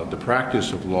the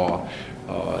practice of law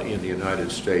in the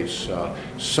United States,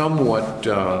 somewhat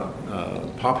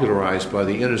popularized by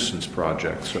the Innocence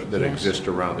Projects that yes. exist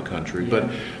around the country. Yeah. But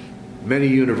many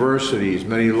universities,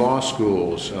 many law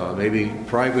schools, maybe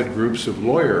private groups of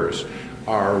lawyers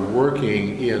are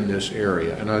working in this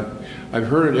area. And I've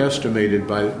heard it estimated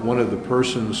by one of the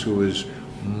persons who is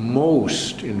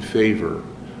most in favor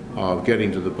of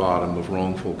getting to the bottom of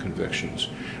wrongful convictions,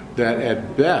 that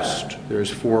at best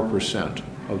there's 4%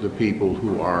 of the people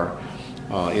who are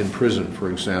in prison, for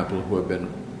example, who have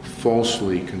been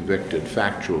falsely convicted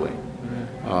factually,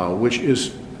 which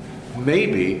is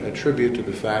maybe a tribute to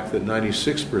the fact that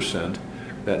 96%,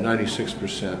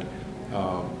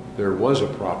 there was a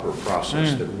proper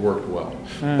process that worked well.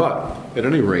 But at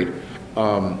any rate,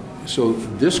 so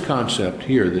this concept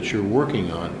here that you're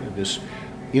working on, this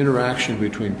interaction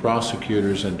between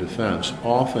prosecutors and defense,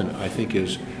 often I think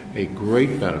is a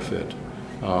great benefit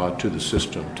to the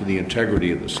system, to the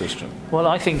integrity of the system. Well,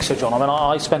 I think so, John. I mean,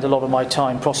 I spent a lot of my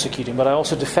time prosecuting, but I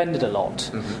also defended a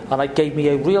lot, and it gave me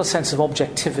a real sense of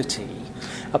objectivity.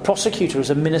 A prosecutor is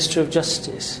a minister of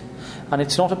justice, and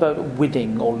it's not about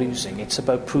winning or losing, it's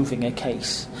about proving a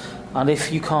case. And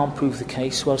if you can't prove the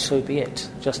case, well, so be it.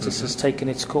 Justice has taken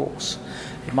its course.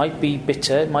 It might be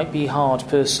bitter, it might be hard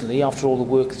personally after all the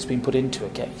work that's been put into a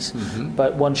case,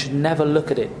 but one should never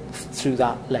look at it through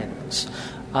that lens.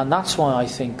 And that's why I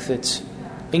think that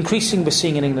increasingly we're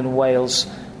seeing in England and Wales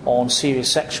on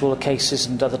serious sexual cases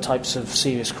and other types of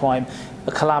serious crime,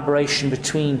 a collaboration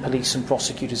between police and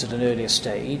prosecutors at an earlier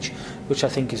stage, which I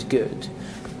think is good.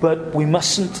 But we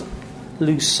mustn't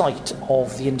lose sight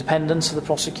of the independence of the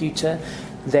prosecutor,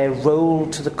 their role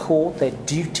to the court, their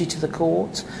duty to the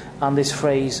court, and this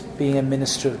phrase, being a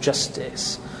minister of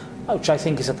justice, which I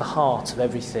think is at the heart of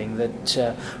everything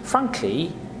that,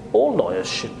 frankly, all lawyers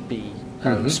should be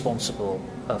responsible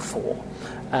for,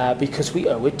 because we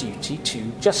owe a duty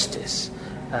to justice,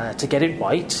 to get it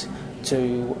right,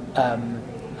 to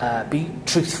be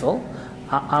truthful,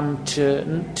 and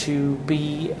to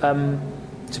be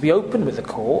open with the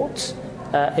court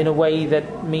in a way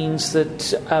that means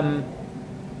that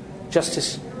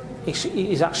justice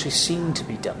is actually seen to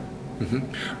be done.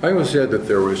 I always said that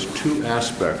there was two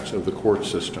aspects of the court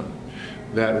system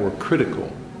that were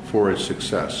critical for its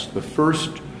success. The first,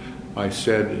 I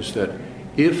said, is that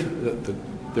if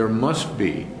there must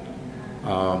be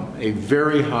a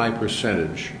very high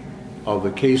percentage of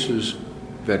the cases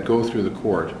that go through the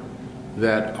court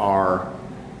that are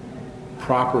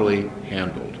properly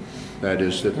handled. That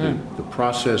is, that the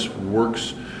process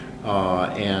works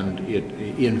and it,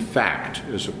 in fact,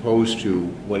 as opposed to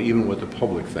what the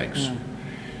public thinks.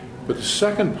 But the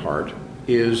second part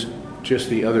is just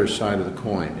the other side of the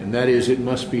coin, and that is it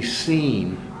must be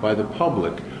seen by the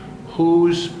public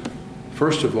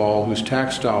first of all, whose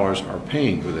tax dollars are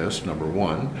paying for this, number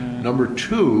one. Number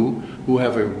two, who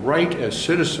have a right as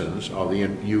citizens of the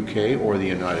UK or the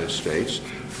United States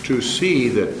to see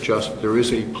that there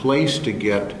is a place to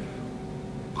get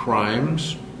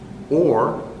crimes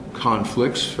or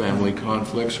conflicts, family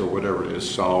conflicts or whatever it is,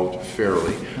 solved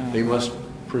fairly. They must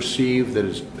perceive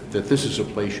that this is a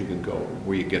place you can go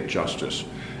where you get justice.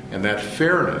 And that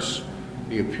fairness,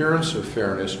 the appearance of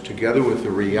fairness, together with the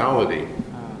reality,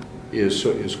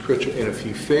 is critical. And if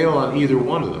you fail on either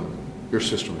one of them, your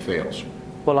system fails.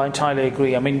 Well, I entirely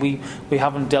agree. I mean, we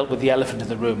haven't dealt with the elephant in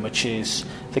the room, which is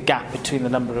the gap between the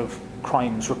number of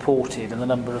crimes reported and the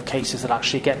number of cases that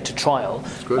actually get to trial.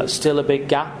 Still a big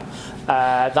gap.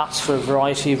 That's for a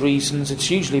variety of reasons. It's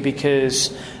usually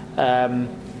because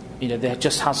there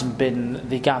just hasn't been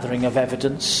the gathering of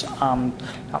evidence, and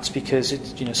that's because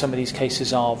some of these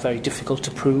cases are very difficult to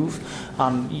prove,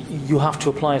 and you have to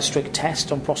apply a strict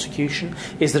test on prosecution.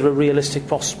 Is there a realistic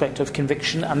prospect of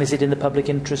conviction, and is it in the public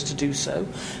interest to do so?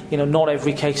 Not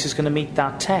every case is going to meet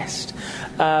that test.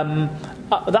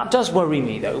 That does worry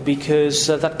me, though, because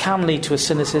that can lead to a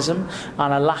cynicism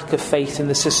and a lack of faith in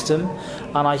the system.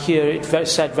 And I hear it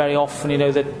said very often,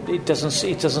 that it doesn't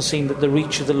seem that the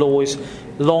reach of the law is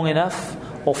long enough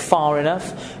or far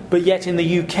enough. But yet in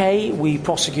the UK, we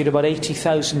prosecute about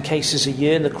 80,000 cases a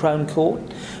year in the Crown Court,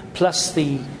 plus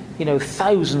the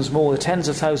thousands more, the tens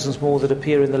of thousands more that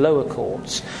appear in the lower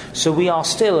courts. So we are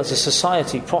still, as a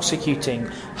society, prosecuting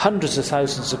hundreds of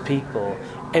thousands of people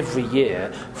every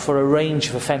year for a range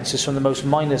of offences, from the most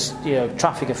minor,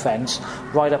 traffic offence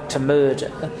right up to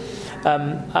murder.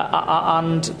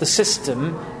 And the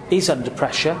system is under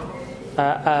pressure.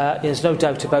 There's no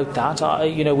doubt about that.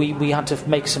 We had to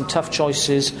make some tough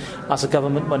choices as a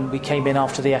government when we came in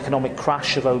after the economic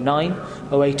crash of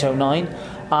 08-09,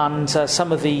 and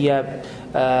some of the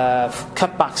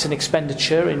cutbacks in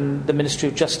expenditure in the Ministry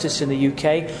of Justice in the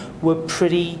UK were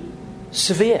pretty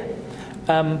severe.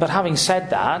 But having said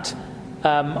that,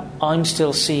 I'm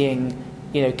still seeing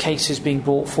cases being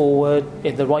brought forward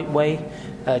in the right way,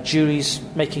 juries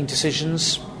making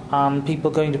decisions, and people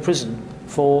going to prison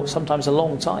for sometimes a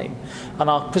long time. And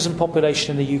our prison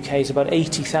population in the UK is about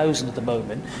 80,000 at the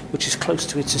moment, which is close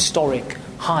to its historic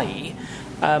high.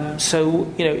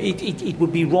 So, it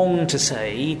would be wrong to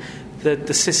say that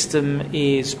the system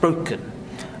is broken.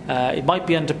 It might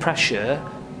be under pressure,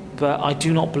 but I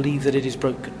do not believe that it is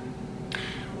broken.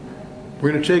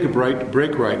 We're going to take a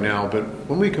break right now, but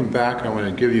when we come back, I want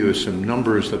to give you some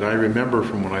numbers that I remember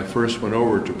from when I first went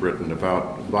over to Britain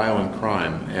about violent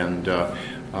crime, and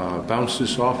bounce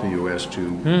this off of you as to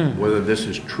whether this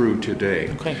is true today.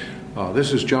 Okay.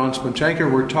 This is John Smetanka.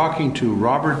 We're talking to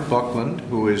Robert Buckland,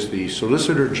 who is the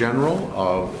Solicitor General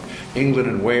of England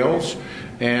and Wales,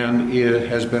 and it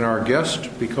has been our guest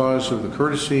because of the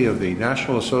courtesy of the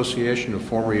National Association of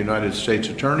Former United States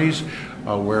Attorneys,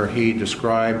 where he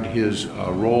described his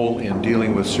role in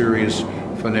dealing with serious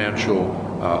financial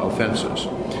offenses.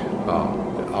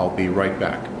 I'll be right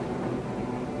back.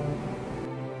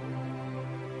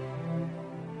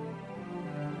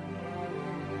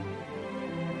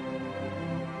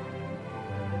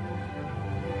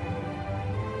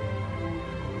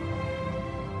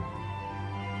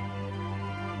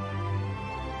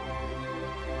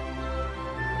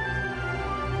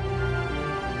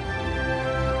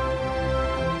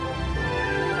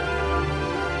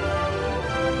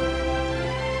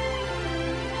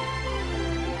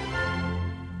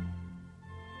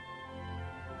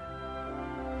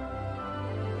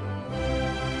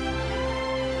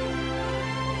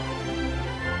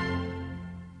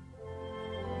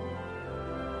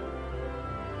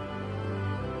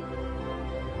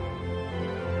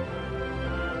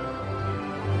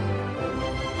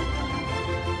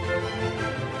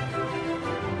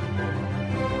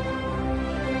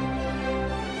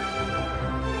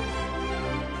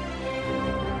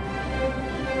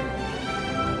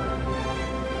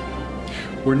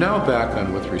 We're now back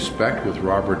on With Respect with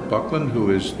Robert Buckland, who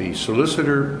is the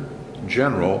Solicitor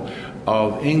General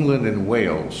of England and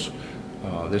Wales.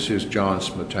 This is John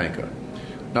Smetanka.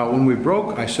 Now, when we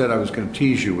broke, I said I was going to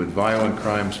tease you with violent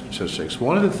crime statistics.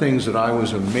 One of the things that I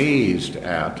was amazed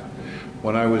at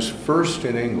when I was first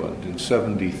in England in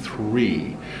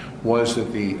 73 was that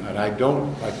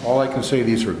all I can say,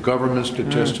 these are government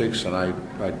statistics, and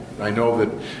I know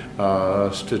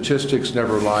that statistics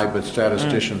never lie, but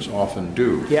statisticians often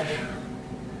do. Yeah.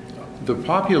 The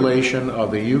population of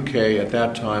the UK at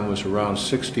that time was around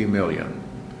 60 million.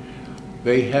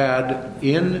 They had,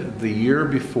 in the year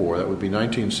before, that would be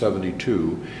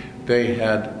 1972, they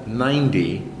had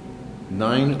 90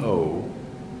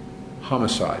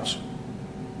 homicides.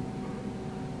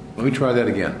 Let me try that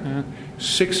again.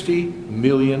 60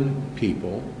 million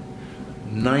people,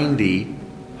 90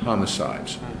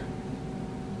 homicides.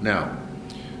 Now,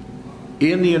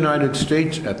 in the United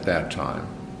States at that time,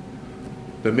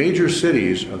 the major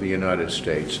cities of the United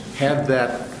States had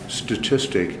that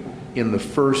statistic in the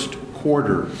first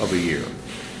quarter of a year.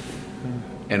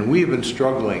 And we've been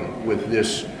struggling with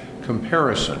this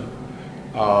comparison.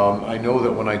 I know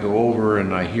that when I go over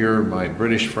and I hear my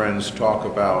British friends talk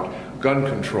about gun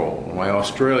control, and my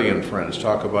Australian friends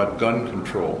talk about gun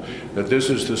control, that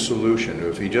this is the solution,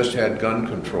 if you just had gun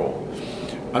control.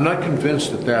 I'm not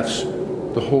convinced that that's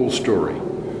the whole story.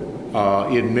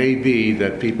 It may be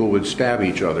that people would stab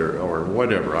each other or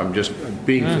whatever. I'm just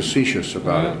being facetious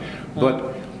about it.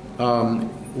 But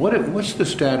what's the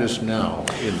status now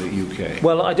in the UK?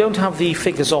 Well, I don't have the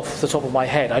figures off the top of my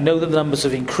head. I know that the numbers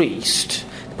have increased.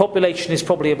 The population is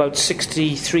probably about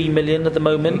 63 million at the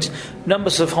moment.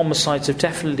 Numbers of homicides have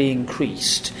definitely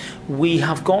increased. We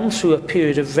have gone through a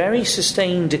period of very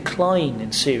sustained decline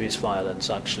in serious violence,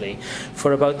 actually,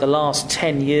 for about the last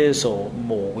 10 years or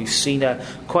more. We've seen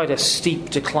quite a steep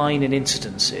decline in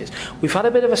incidences. We've had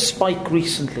a bit of a spike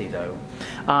recently, though,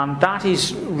 and that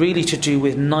is really to do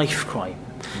with knife crime.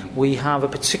 We have a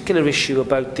particular issue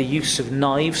about the use of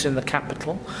knives in the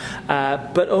capital,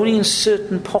 but only in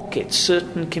certain pockets,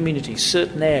 certain communities,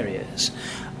 certain areas.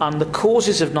 And the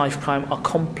causes of knife crime are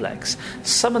complex.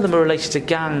 Some of them are related to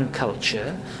gang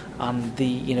culture and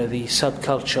the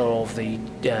subculture of the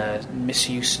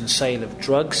misuse and sale of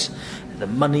drugs, the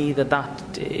money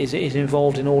that is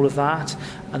involved in all of that,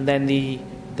 and then the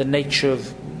nature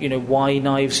of why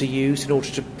knives are used in order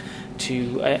to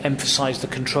emphasise the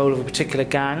control of a particular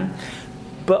gang.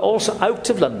 But also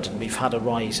out of London we've had a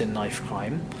rise in knife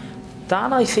crime.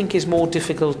 That, I think, is more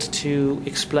difficult to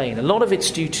explain. A lot of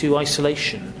it's due to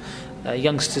isolation.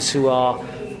 Youngsters who are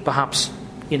perhaps,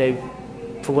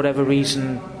 for whatever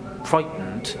reason,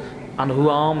 frightened, and who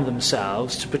arm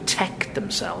themselves to protect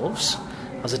themselves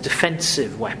as a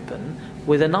defensive weapon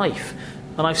with a knife.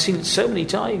 And I've seen it so many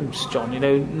times, John,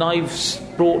 knives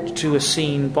brought to a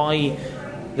scene by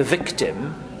the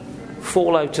victim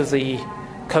fall out of the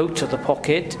coat or the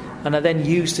pocket and are then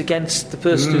used against the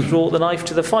person who's brought the knife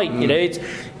to the fight. You know,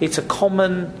 it's a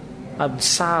common and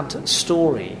sad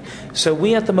story. So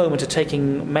we at the moment are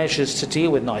taking measures to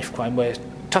deal with knife crime. We're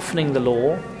toughening the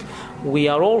law. We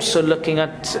are also looking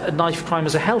at knife crime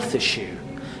as a health issue.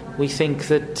 We think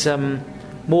that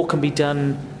more can be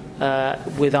done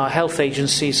with our health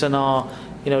agencies and our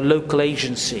local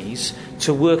agencies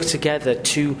to work together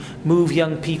to move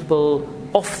young people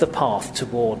off the path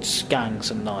towards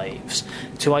gangs and knives,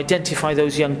 to identify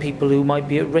those young people who might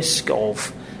be at risk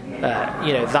of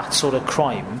that sort of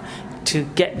crime, to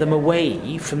get them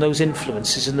away from those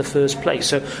influences in the first place.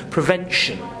 So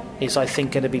prevention is, I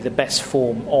think, going to be the best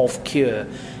form of cure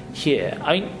here.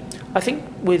 I think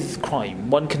with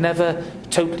crime, one can never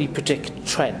totally predict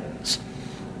trends,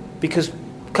 because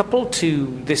coupled to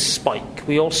this spike,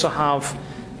 we also have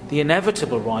the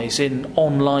inevitable rise in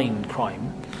online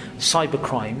crime,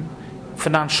 cybercrime,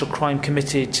 financial crime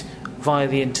committed via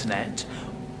the internet,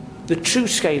 the true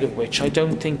scale of which I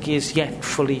don't think is yet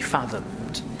fully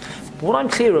fathomed. What I'm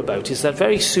clear about is that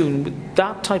very soon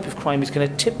that type of crime is going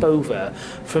to tip over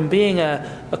from being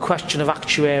a question of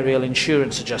actuarial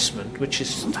insurance adjustment, which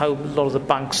is how a lot of the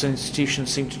banks and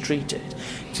institutions seem to treat it,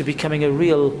 to becoming a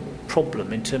real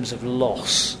problem in terms of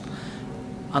loss.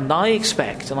 And I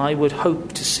expect, and I would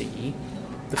hope to see,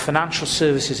 the financial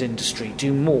services industry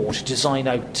do more to design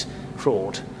out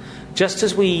fraud. Just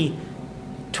as we,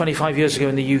 25 years ago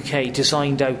in the UK,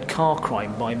 designed out car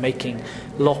crime by making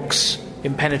locks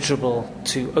impenetrable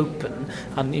to open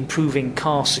and improving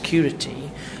car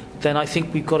security, then I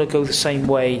think we've got to go the same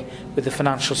way with the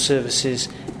financial services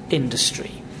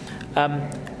industry.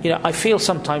 I feel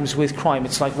sometimes with crime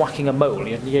it's like whacking a mole.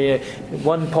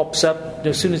 One pops up,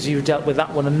 as soon as you've dealt with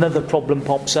that one, another problem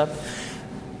pops up.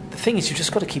 The thing is, you've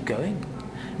just got to keep going.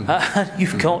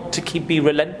 You've got to be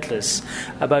relentless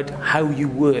about how you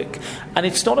work. And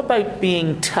it's not about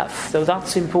being tough, though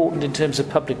that's important in terms of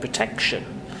public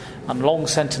protection. And long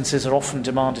sentences are often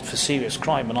demanded for serious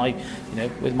crime, and I,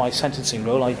 with my sentencing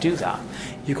role, I do that.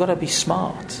 You've got to be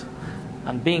smart.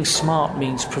 And being smart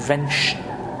means prevention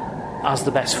as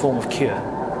the best form of cure.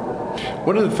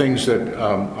 One of the things that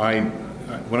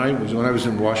when I was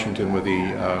in Washington with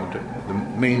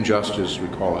the main justice, we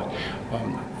call it,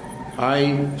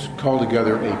 I called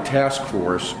together a task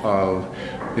force of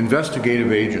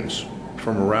investigative agents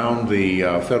from around the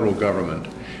federal government.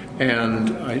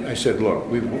 And I said, look,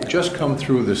 we've just come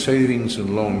through the savings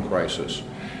and loan crisis,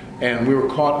 and we were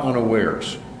caught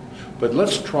unawares. But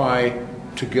let's try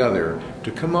together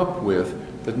to come up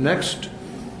with the next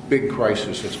big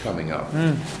crisis that's coming up.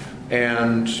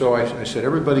 And so I said,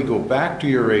 everybody go back to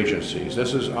your agencies.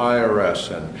 This is IRS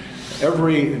and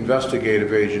every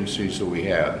investigative agencies that we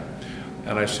had.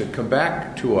 And I said, come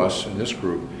back to us in this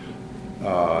group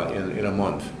in a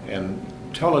month and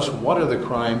tell us what are the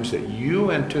crimes that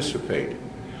you anticipate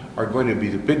are going to be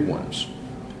the big ones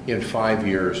in 5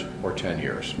 years or 10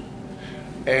 years.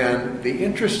 And the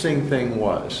interesting thing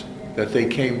was that they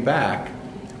came back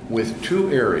with two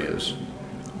areas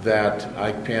that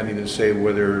I can't even say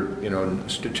whether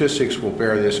statistics will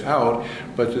bear this out,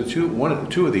 but two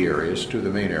of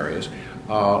the main areas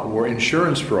were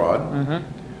insurance fraud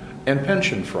and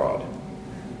pension fraud.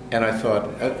 And I thought,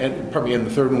 and the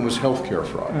third one was healthcare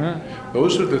fraud.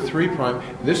 Those are the three prime.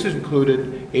 This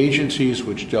included agencies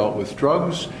which dealt with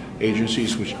drugs,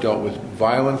 agencies which dealt with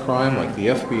violent crime, like the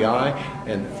FBI,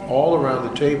 and all around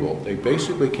the table, they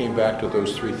basically came back to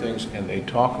those three things, and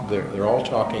they're all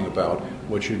talking about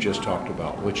what you just talked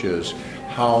about, which is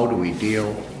how do we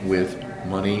deal with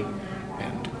money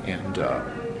and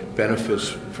benefits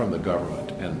from the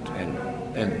government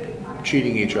and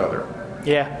cheating each other.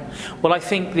 Yeah. Well, I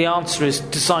think the answer is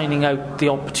designing out the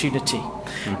opportunity.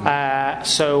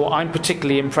 So I'm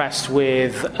particularly impressed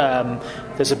with,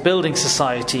 there's a building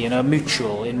society, a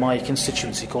mutual in my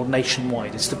constituency called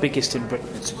Nationwide. It's the biggest in Britain.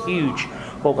 It's a huge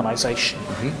organisation.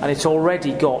 And it's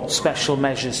already got special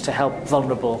measures to help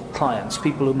vulnerable clients,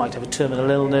 people who might have a terminal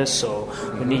illness or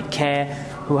who need care,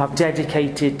 who have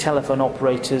dedicated telephone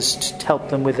operators to help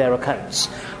them with their accounts.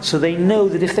 So they know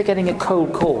that if they're getting a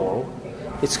cold call,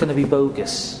 it's going to be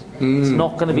bogus. It's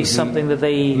not going to be something that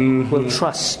they will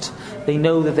trust. They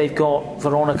know that they've got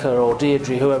Veronica or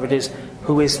Deirdre, whoever it is,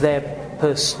 who is their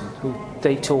person who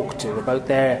they talk to about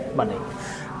their money.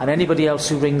 And anybody else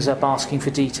who rings up asking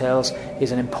for details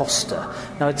is an imposter.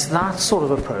 Now, it's that sort of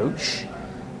approach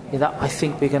that I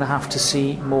think we're going to have to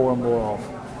see more and more of.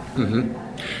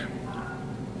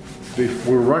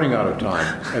 We're running out of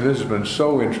time, and this has been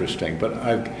so interesting, but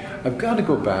I've got to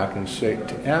go back and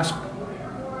to ask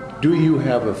do you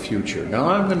have a future? Now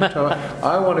I'm going to talk,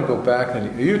 I want to go back,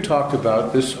 and you talked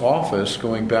about this office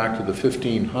going back to the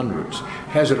 1500s.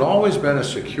 Has it always been a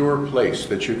secure place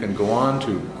that you can go on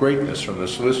to greatness from the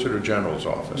Solicitor General's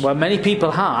office? Well, many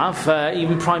people have.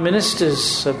 Even Prime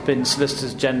Ministers have been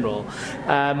Solicitors General.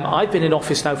 I've been in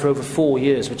office now for over 4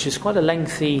 years, which is quite a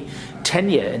lengthy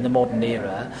tenure in the modern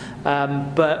era.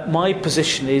 But my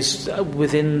position is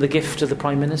within the gift of the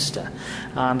Prime Minister,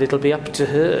 and it'll be up to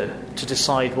her to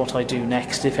decide what I do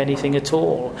next, if anything at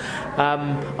all.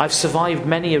 I've survived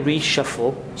many a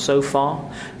reshuffle so far,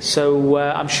 so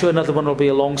I'm sure another one will be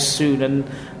along soon, and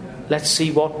let's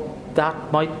see what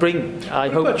that might bring.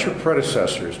 What about your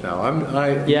predecessors now?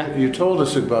 You told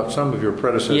us about some of your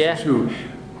predecessors who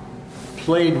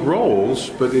played roles,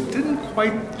 but it didn't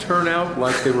quite turn out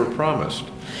like they were promised.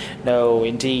 No,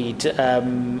 indeed.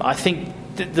 I think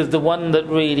the one that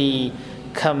really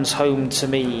comes home to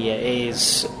me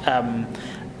is the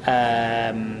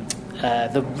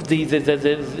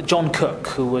John Cook,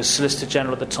 who was Solicitor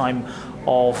General at the time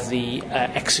of the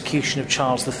execution of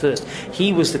Charles I.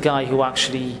 He was the guy who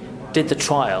actually did the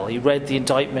trial. He read the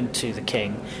indictment to the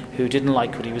king, who didn't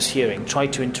like what he was hearing,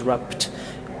 tried to interrupt,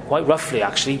 quite roughly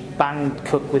actually, banged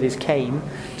Cook with his cane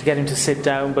to get him to sit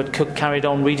down, but Cook carried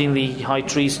on reading the high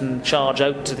treason charge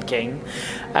out to the king.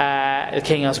 The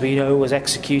king, as we know, was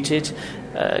executed.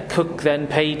 Cook then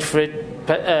paid for it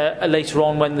later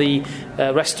on when the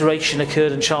restoration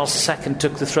occurred and Charles II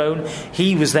took the throne.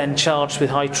 He was then charged with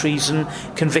high treason,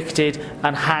 convicted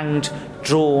and hanged,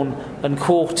 drawn and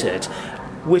quartered,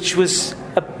 which was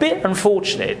a bit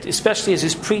unfortunate, especially as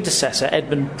his predecessor,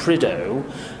 Edmund Prideaux,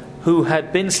 who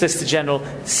had been Solicitor General,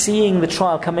 seeing the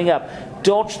trial coming up,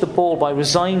 dodged the ball by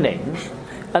resigning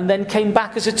and then came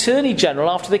back as Attorney General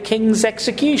after the King's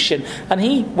execution. And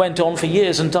he went on for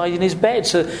years and died in his bed.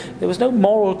 So there was no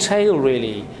moral tale,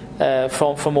 really,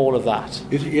 from all of that.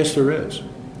 Yes, there is.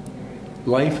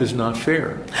 Life is not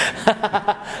fair.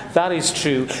 That is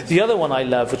true. The other one I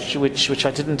love, which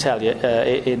I didn't tell you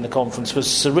in the conference, was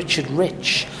Sir Richard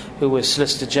Rich, who was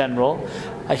Solicitor General.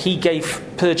 He gave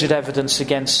perjured evidence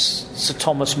against Sir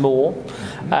Thomas More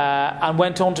and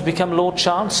went on to become Lord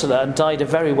Chancellor and died a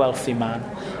very wealthy man.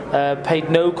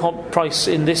 Paid no price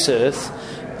in this earth,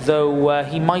 though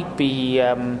he might be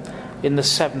in the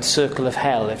seventh circle of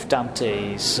hell if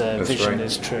Dante's vision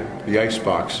is true. The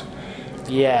icebox.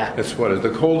 Yeah. That's what it is.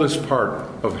 The coldest part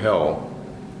of hell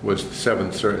was the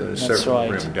seventh rim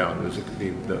down. It was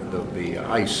the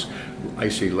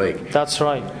icy lake. That's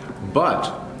right.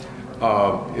 But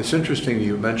it's interesting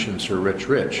you mentioned Sir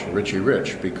Richie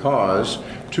Rich, because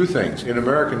two things. In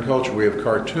American culture, we have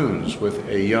cartoons with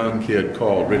a young kid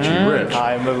called Richie Rich.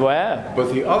 I'm aware.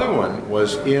 But the other one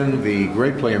was in the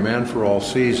great play A Man for All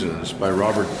Seasons by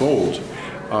Robert Bolt.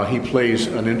 He plays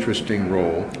an interesting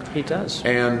role. He does.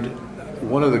 And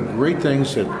one of the great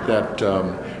things that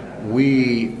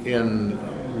we in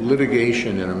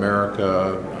litigation in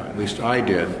America, at least I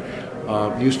did,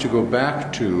 used to go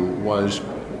back to was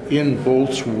in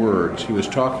Bolt's words. He was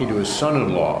talking to his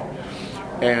son-in-law,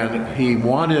 and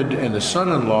the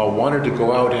son-in-law wanted to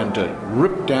go out and to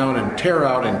rip down and tear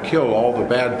out and kill all the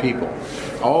bad people,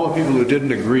 all the people who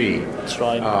didn't agree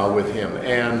with him.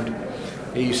 And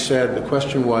he said, the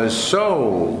question was,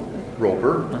 so,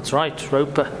 Roper. That's right,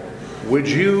 Roper. Would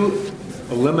you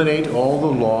eliminate all the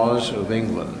laws of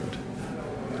England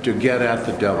to get at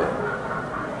the devil?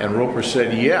 And Roper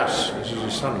said, yes. This is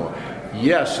his son-in-law.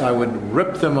 Yes, I would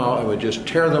rip them out. I would just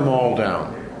tear them all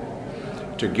down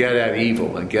to get at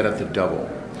evil and get at the devil.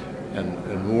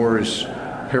 And Moore's,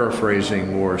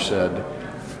 paraphrasing Moore, said,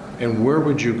 and where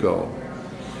would you go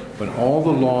when all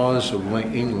the laws of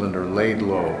England are laid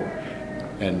low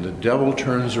and the devil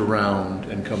turns around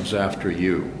and comes after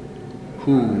you?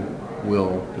 Who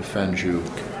will defend you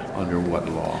under what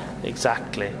law?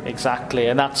 Exactly.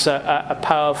 And that's a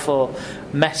powerful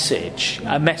message,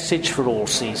 a message for all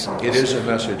seasons. It is a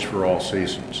message for all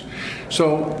seasons.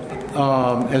 So,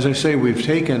 as I say, we've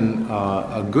taken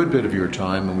a good bit of your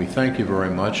time, and we thank you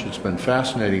very much. It's been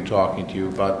fascinating talking to you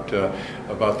about the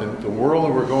world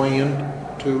that we're going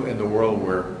into and the world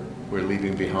we're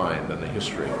leaving behind and the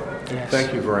history. Yes.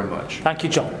 Thank you very much. Thank you,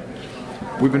 John.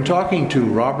 We've been talking to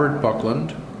Robert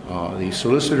Buckland, the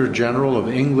Solicitor General of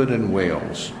England and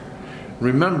Wales.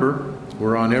 Remember,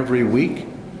 we're on every week.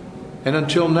 And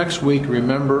until next week,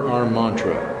 remember our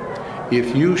mantra.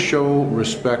 If you show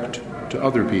respect to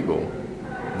other people,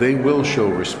 they will show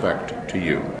respect to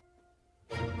you.